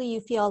truly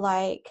you feel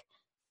like,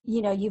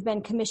 you've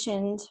been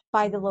commissioned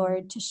by the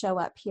Lord to show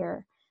up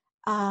here?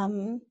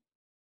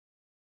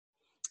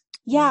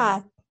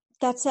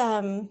 That's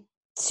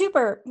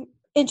super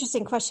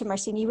interesting question,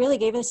 Marcine. You really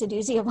gave us a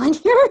doozy of one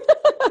here.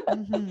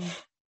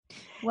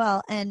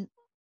 Well, and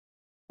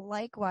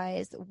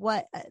likewise,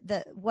 what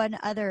the one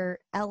other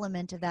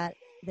element of that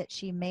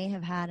she may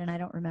have had, and I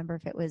don't remember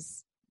if it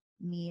was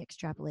me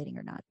extrapolating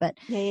or not, but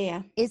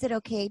yeah. Is it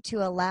okay to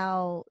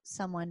allow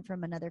someone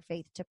from another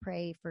faith to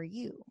pray for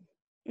you?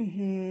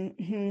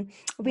 Mm-hmm, mm-hmm. And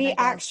We I guess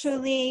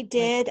actually like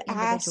did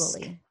ask.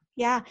 individually.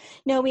 Yeah,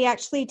 no, we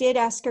actually did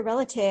ask a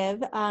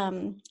relative.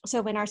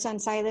 So when our son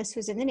Silas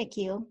was in the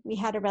NICU, we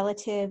had a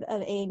relative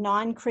of a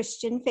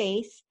non-Christian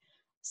faith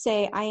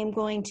say, I am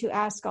going to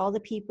ask all the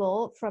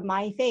people from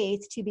my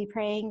faith to be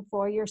praying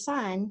for your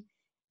son.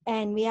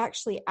 And we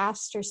actually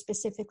asked her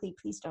specifically,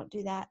 please don't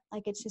do that.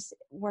 Like, it's just,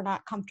 we're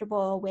not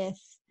comfortable with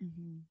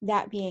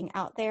that being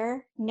out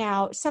there.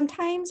 Now,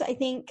 sometimes I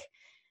think,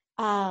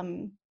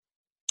 I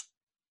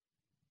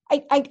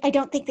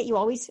don't think that you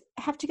always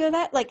have to go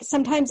that. Like,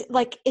 sometimes,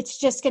 like, it's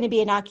just going to be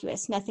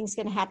innocuous. Nothing's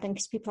going to happen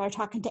because people are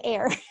talking to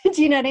air.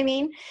 Do you know what I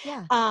mean?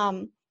 Yeah.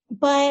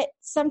 But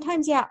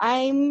sometimes, yeah,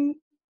 I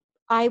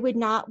would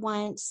not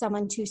want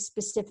someone to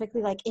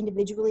specifically, like,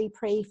 individually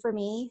pray for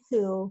me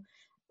who,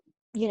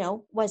 you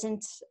know,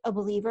 wasn't a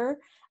believer.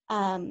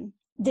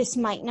 This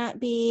might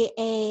not be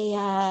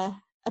a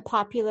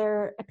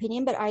popular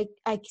opinion, but I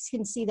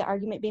can see the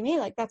argument being made.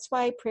 Like, that's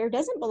why prayer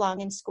doesn't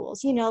belong in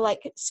schools, you know,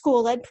 like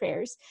school-led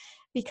prayers,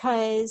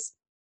 because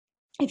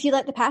if you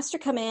let the pastor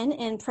come in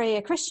and pray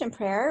a Christian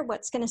prayer,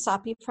 what's going to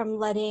stop you from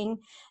letting,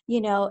 you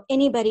know,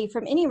 anybody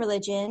from any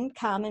religion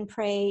come and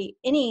pray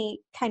any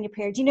kind of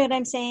prayer? Do you know what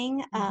I'm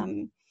saying?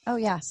 Oh,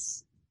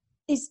 yes.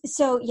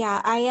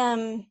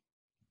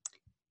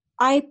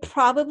 I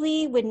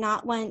probably would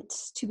not want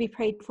to be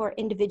prayed for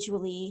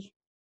individually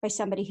by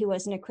somebody who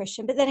wasn't a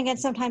Christian. But then again,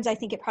 sometimes I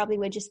think it probably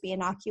would just be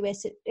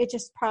innocuous. It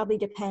just probably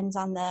depends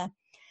on the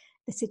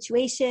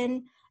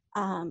situation.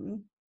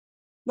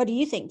 What do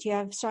you think? Do you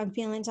have strong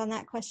feelings on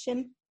that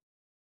question?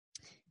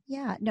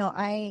 Yeah, no,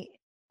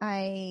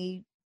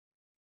 I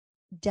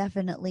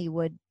definitely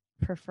would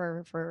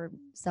prefer for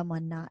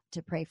someone not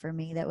to pray for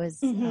me. That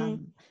was,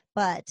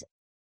 but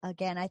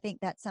again, I think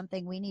that's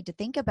something we need to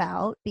think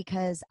about,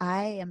 because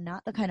I am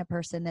not the kind of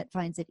person that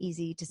finds it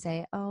easy to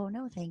say, oh,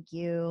 no, thank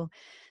you.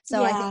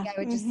 So I think I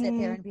would just sit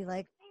there and be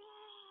like,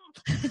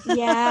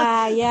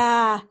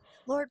 yeah.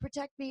 Lord,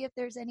 protect me if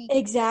there's any.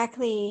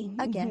 Exactly.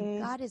 Again,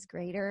 God is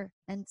greater.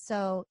 And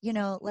so, you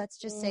know, let's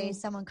just say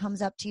someone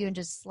comes up to you and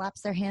just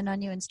slaps their hand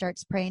on you and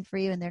starts praying for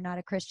you and they're not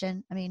a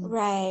Christian. I mean,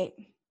 right.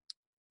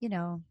 You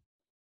know,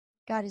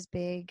 God is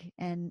big,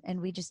 and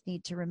we just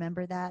need to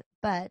remember that.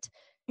 But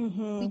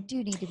we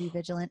do need to be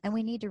vigilant, and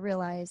we need to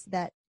realize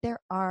that there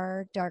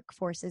are dark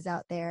forces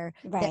out there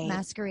that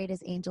masquerade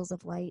as angels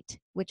of light,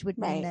 which would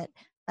mean that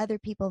other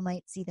people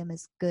might see them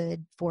as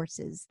good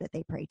forces that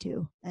they pray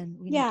to. And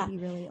we need to be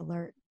really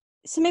alert.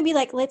 So maybe,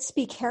 like, let's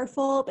be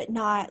careful, but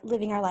not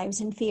living our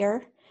lives in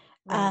fear.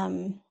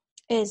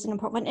 Is an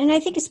important one. And I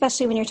think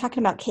especially when you're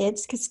talking about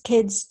kids, because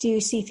kids do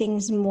see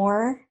things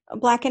more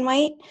black and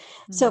white.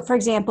 So, for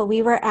example,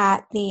 we were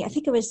at I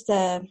think it was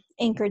the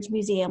Anchorage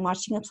Museum,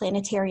 watching a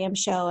planetarium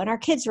show, and our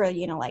kids were,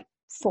 you know, like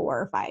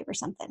 4 or 5 or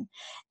something.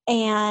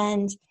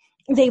 And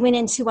they went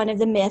into one of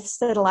the myths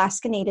that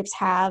Alaska Natives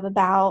have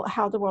about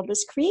how the world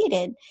was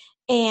created.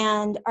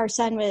 And our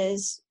son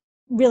was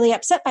really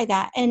upset by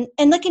that. And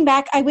looking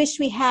back, I wish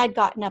we had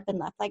gotten up and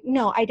left. Like,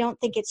 no, I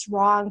don't think it's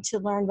wrong to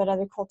learn what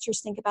other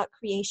cultures think about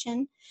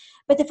creation.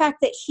 But the fact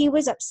that he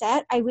was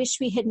upset, I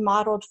wish we had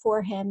modeled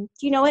for him,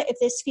 do you know what? If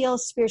this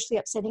feels spiritually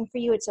upsetting for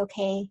you, it's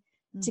okay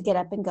to get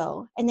up and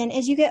go. And then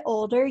as you get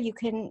older, you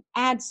can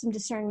add some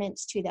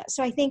discernments to that.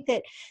 So I think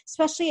that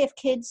especially if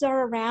kids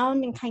are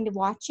around and kind of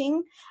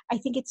watching, I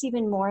think it's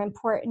even more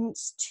important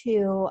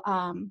to,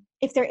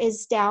 if there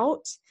is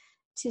doubt,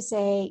 to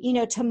say, you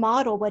know, to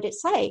model what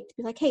it's like, to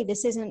be like, hey,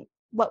 this isn't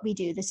what we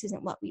do. This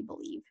isn't what we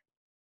believe.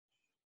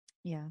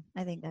 Yeah,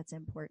 I think that's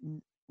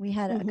important. We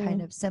had a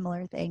kind of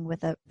similar thing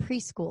with a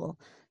preschool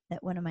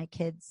that one of my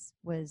kids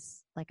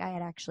was like, I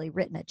had actually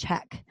written a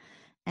check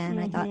and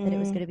I thought that it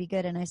was going to be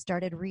good. And I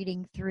started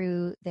reading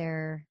through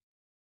their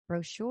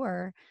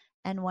brochure.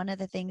 And one of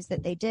the things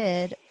that they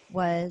did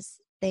was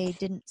they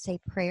didn't say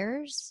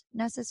prayers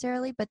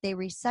necessarily, but they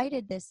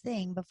recited this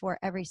thing before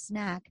every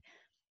snack,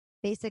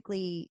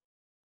 basically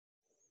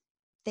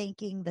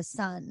thanking the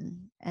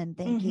sun and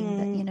thanking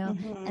the, you know,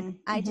 and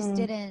I just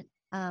didn't,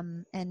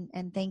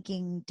 and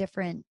thanking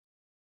different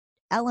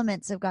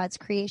elements of God's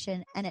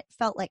creation. And it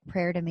felt like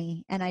prayer to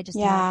me. And I just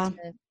had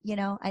to, you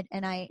know,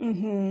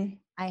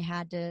 I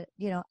had to,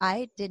 you know,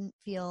 I didn't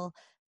feel,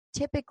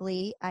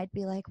 typically I'd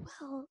be like,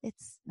 well,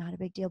 it's not a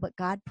big deal, but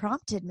God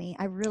prompted me.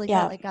 I really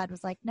felt like God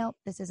was like, nope,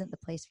 this isn't the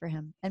place for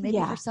him. And maybe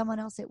for someone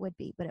else it would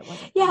be, but it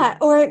wasn't. Yeah.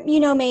 Or,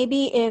 you know,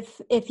 maybe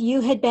if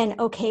you had been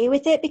okay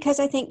with it, because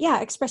I think,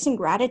 expressing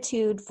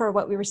gratitude for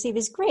what we receive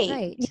is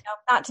great, you know,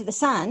 not to the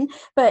sun,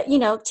 but, you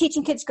know,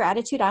 teaching kids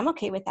gratitude, I'm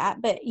okay with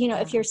that. But, you know,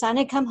 if your son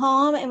had come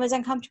home and was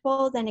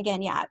uncomfortable, then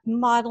again,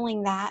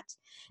 modeling that,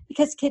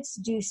 because kids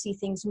do see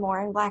things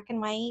more in black and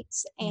white.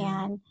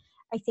 And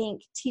I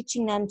think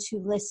teaching them to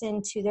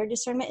listen to their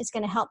discernment is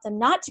going to help them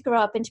not to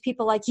grow up into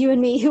people like you and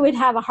me who would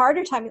have a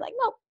harder time. Be like,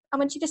 no, I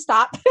want you to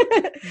stop.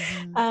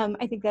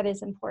 I think that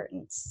is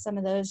important. Some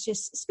of those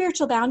just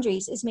spiritual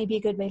boundaries is maybe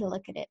a good way to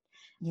look at it.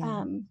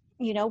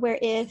 where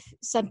if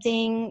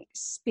something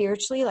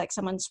spiritually, like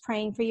someone's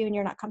praying for you and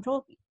you're not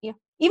comfortable,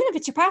 even if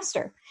it's your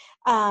pastor,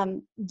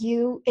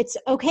 it's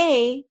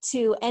okay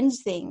to end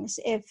things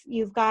if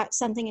you've got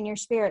something in your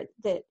spirit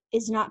that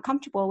is not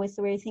comfortable with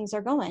the way things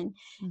are going.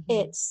 Mm-hmm.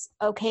 It's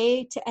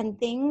okay to end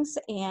things,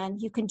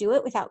 and you can do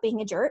it without being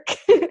a jerk.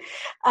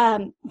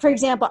 For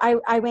example,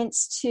 I went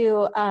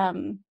to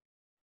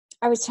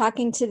I was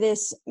talking to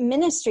this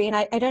ministry, and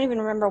I don't even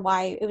remember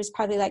why. It was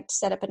probably like to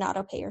set up an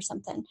auto pay or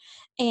something.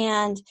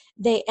 And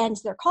they end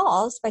their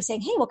calls by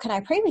saying, hey, well, can I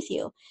pray with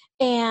you?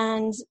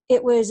 And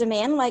it was a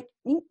man like,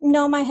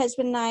 no, my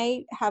husband and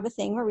I have a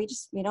thing where we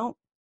don't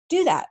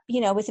do that,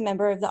 with a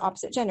member of the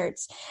opposite gender.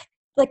 It's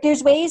like,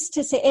 there's ways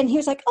to say, and he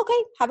was like,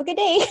 okay, have a good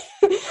day.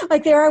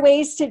 Like, there are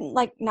ways to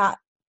like not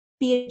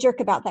be a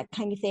jerk about that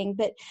kind of thing.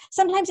 But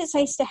sometimes it's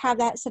nice to have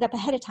that set up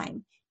ahead of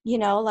time.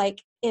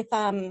 Like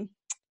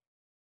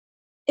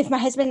if my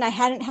husband and I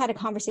hadn't had a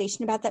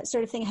conversation about that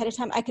sort of thing ahead of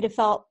time, I could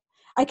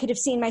have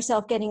seen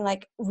myself getting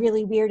like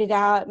really weirded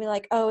out and be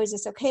like, oh, is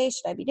this okay?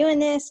 Should I be doing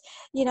this?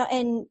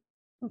 And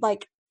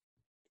like,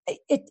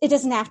 it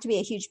doesn't have to be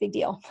a huge big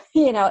deal.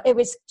 It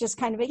was just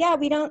kind of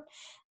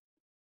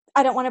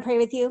I don't want to pray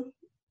with you.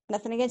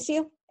 Nothing against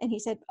you. And he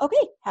said,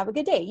 okay, have a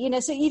good day.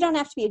 So you don't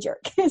have to be a jerk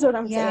is what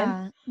I'm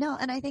saying. No.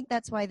 And I think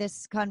that's why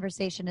this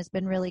conversation has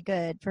been really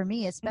good for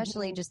me,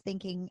 especially Mm-hmm. just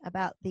thinking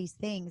about these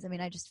things. I mean,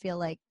 I just feel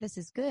like this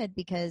is good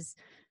because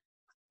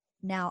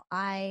now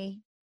I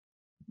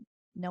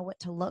know what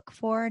to look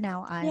for.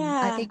 Now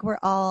I think we're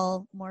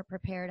all more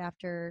prepared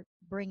after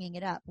bringing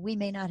it up. We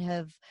may not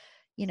have,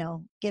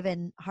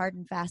 given hard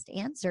and fast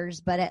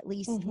answers, but at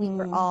least we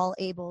were all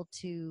able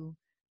to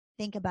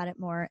think about it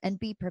more and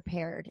be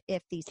prepared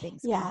if these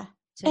things come.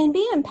 And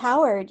be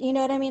empowered. You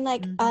know what I mean?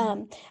 Like,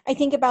 I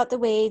think about the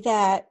way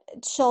that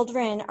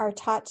children are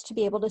taught to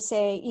be able to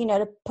say,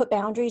 to put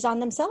boundaries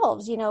on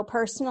themselves,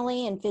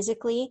 personally and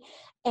physically.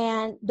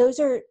 And those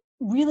are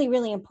really,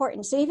 really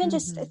important. So even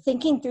just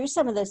thinking through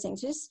some of those things,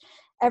 just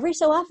every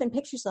so often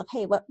picture yourself,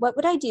 hey, what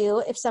would I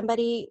do if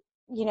somebody,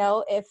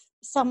 if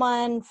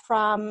someone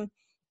from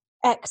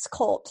X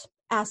cult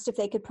asked if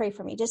they could pray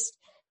for me? Just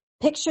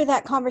picture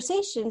that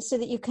conversation so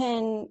that you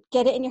can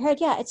get it in your head.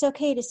 Yeah, it's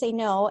okay to say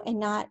no and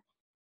not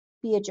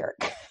be a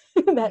jerk.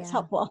 That's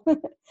helpful.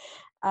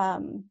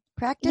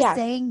 Practice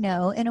saying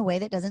no in a way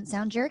that doesn't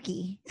sound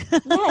jerky.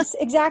 Yes,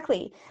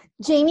 exactly.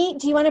 Jamie,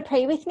 do you want to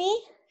pray with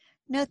me?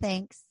 No,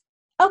 thanks.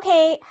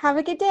 Okay, have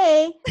a good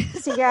day.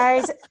 See you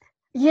guys.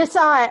 You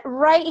saw it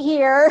right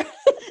here.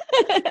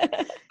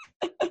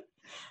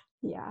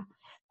 Yeah.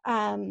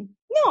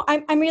 No,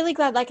 I'm really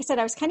glad. Like I said,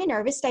 I was kind of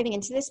nervous diving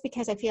into this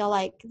because I feel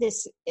like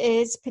this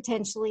is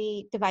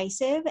potentially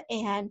divisive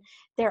and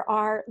there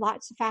are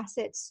lots of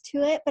facets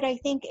to it. But I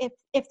think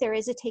if there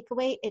is a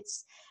takeaway,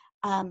 it's,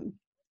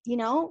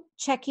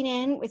 checking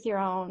in with your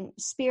own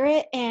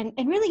spirit and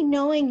really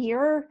knowing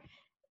your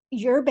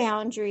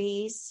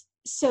boundaries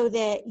so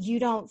that you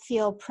don't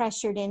feel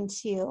pressured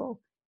into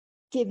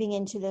giving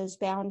into those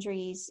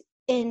boundaries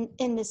in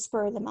the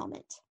spur of the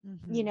moment,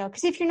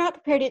 because if you're not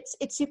prepared, it's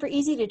super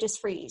easy to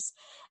just freeze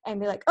and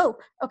be like, oh,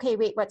 okay,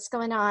 wait, what's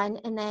going on?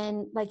 And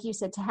then, like you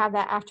said, to have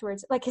that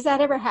afterwards, like, has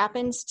that ever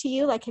happened to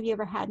you? Like, have you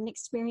ever had an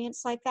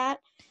experience like that?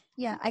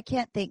 Yeah, I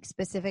can't think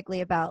specifically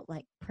about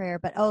like prayer,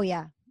 but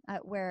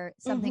where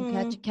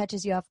something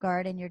catches you off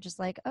guard and you're just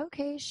like,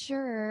 okay,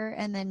 sure.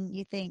 And then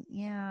you think,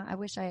 yeah, I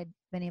wish I had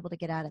been able to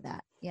get out of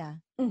that. Yeah.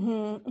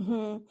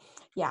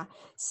 Yeah.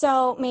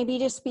 So maybe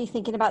just be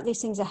thinking about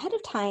these things ahead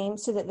of time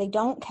so that they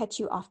don't catch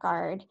you off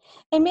guard.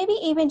 And maybe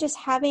even just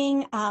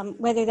having,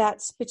 whether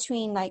that's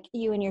between like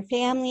you and your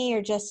family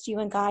or just you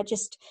and God,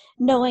 just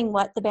knowing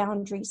what the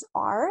boundaries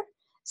are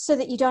so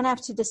that you don't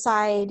have to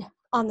decide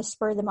on the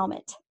spur of the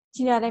moment.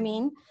 Do you know what I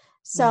mean?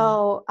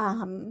 So,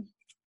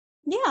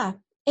 yeah.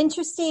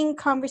 Interesting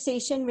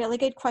conversation. Really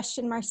good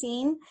question,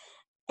 Marcine.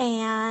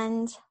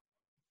 And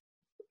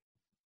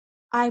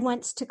I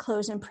want to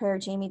close in prayer,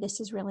 Jamie.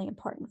 This is really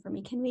important for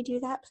me. Can we do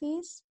that,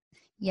 please?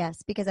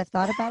 Yes, because I've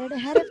thought about it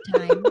ahead of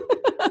time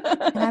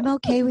and I'm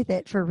okay with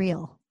it for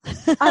real.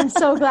 I'm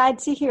so glad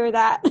to hear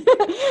that.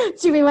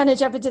 Do we want to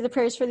jump into the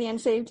prayers for the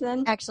unsaved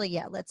then? Actually,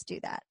 yeah, let's do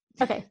that.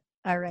 Okay.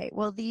 All right.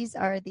 Well, this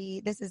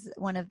is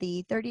one of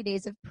the 30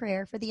 days of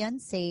prayer for the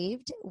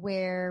unsaved,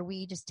 where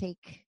we just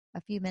take a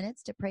few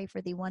minutes to pray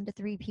for the 1 to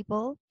 3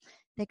 people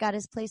that God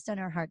has placed on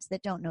our hearts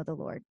that don't know the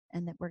Lord,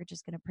 and that we're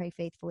just going to pray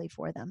faithfully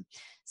for them.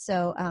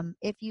 So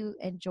if you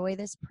enjoy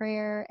this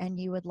prayer and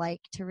you would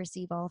like to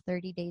receive all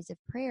 30 days of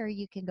prayer,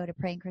 you can go to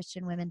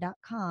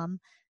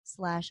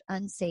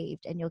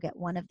prayingchristianwomen.com/unsaved, and you'll get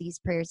one of these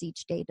prayers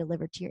each day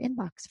delivered to your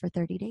inbox for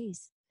 30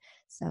 days.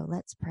 So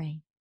let's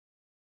pray.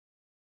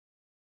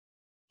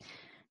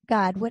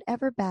 God,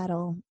 whatever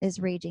battle is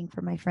raging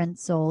for my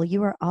friend's soul,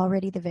 you are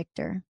already the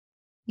victor.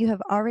 You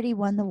have already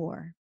won the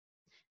war.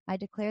 I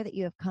declare that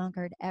you have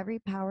conquered every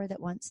power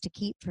that wants to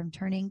keep from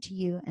turning to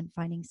you and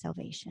finding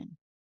salvation.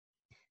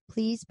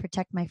 Please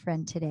protect my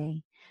friend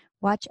today.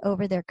 Watch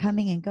over their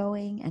coming and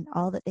going and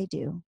all that they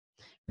do.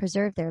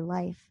 Preserve their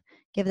life.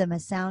 Give them a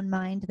sound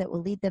mind that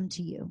will lead them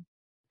to you.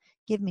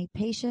 Give me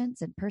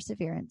patience and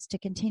perseverance to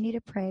continue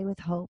to pray with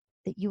hope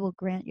that you will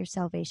grant your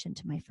salvation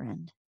to my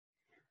friend.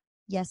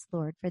 Yes,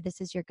 Lord, for this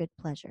is your good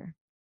pleasure.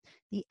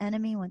 The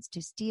enemy wants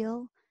to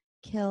steal,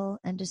 kill,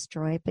 and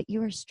destroy, but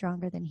you are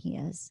stronger than he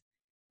is.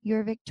 You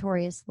are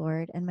victorious,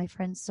 Lord, and my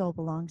friend's soul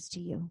belongs to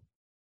you.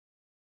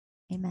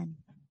 Amen.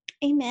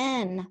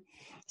 Amen.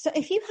 So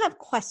if you have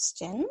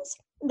questions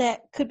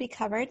that could be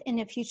covered in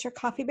a future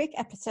Coffee Break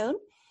episode,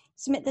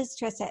 submit those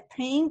to us at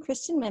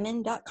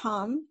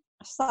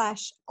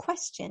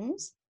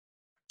prayingchristianwomen.com/questions.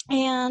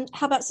 And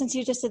how about, since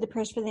you just did the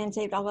prayers for the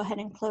unsaved, I'll go ahead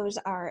and close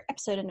our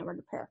episode in a word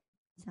of prayer.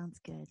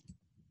 Sounds good.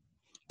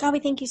 God, we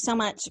thank you so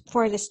much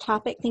for this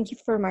topic. Thank you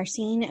for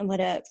Marcine and what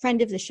a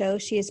friend of the show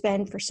she has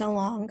been for so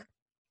long.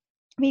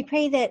 We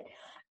pray that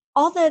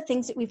all the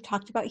things that we've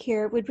talked about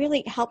here would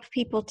really help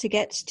people to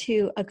get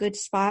to a good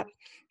spot.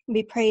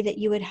 We pray that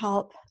you would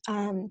help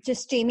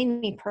just Jamie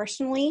and me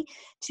personally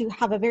to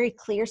have a very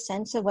clear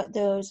sense of what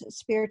those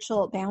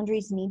spiritual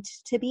boundaries need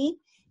to be,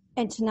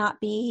 and to not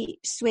be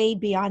swayed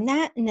beyond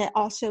that. And that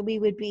also we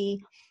would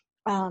be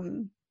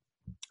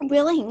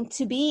willing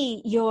to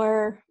be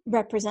your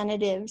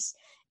representatives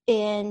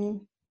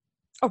in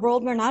a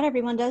world where not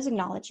everyone does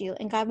acknowledge you.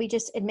 And God, we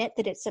just admit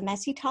that it's a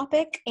messy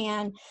topic,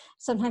 and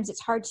sometimes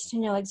it's hard to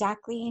know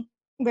exactly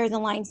where the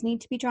lines need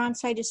to be drawn.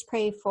 So I just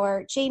pray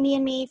for Jamie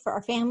and me, for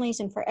our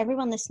families, and for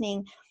everyone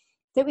listening,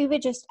 that we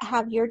would just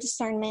have your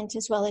discernment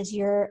as well as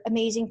your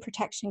amazing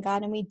protection,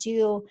 God. And we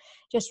do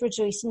just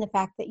rejoice in the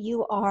fact that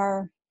you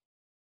are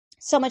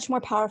so much more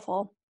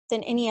powerful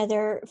than any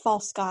other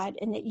false god,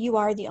 and that you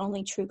are the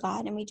only true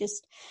God. And we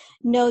just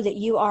know that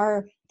you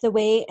are the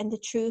way and the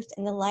truth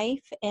and the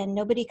life, and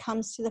nobody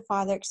comes to the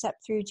Father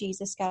except through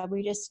Jesus, God.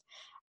 We just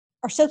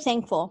are so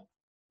thankful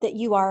that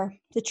you are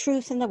the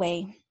truth and the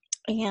way.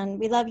 And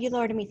we love you,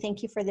 Lord, and we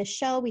thank you for this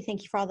show. We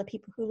thank you for all the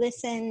people who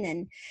listen,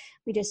 and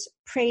we just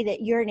pray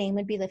that your name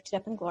would be lifted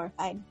up and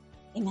glorified.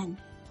 Amen.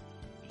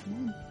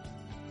 Amen.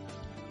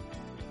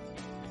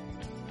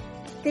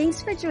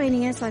 Thanks for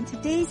joining us on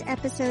today's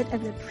episode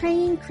of the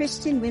Praying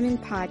Christian Women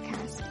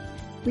podcast.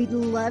 We'd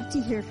love to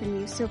hear from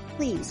you, so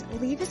please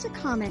leave us a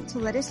comment to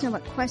let us know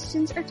what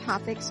questions or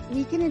topics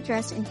we can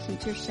address in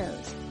future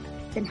shows.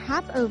 Then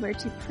hop over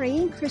to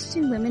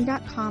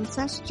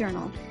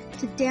prayingchristianwomen.com/journal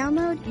to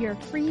download your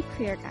free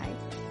prayer guide.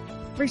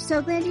 We're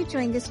so glad you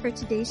joined us for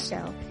today's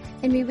show,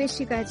 and we wish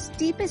you God's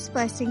deepest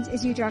blessings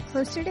as you draw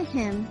closer to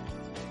Him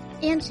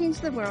and change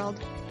the world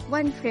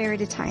one prayer at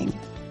a time.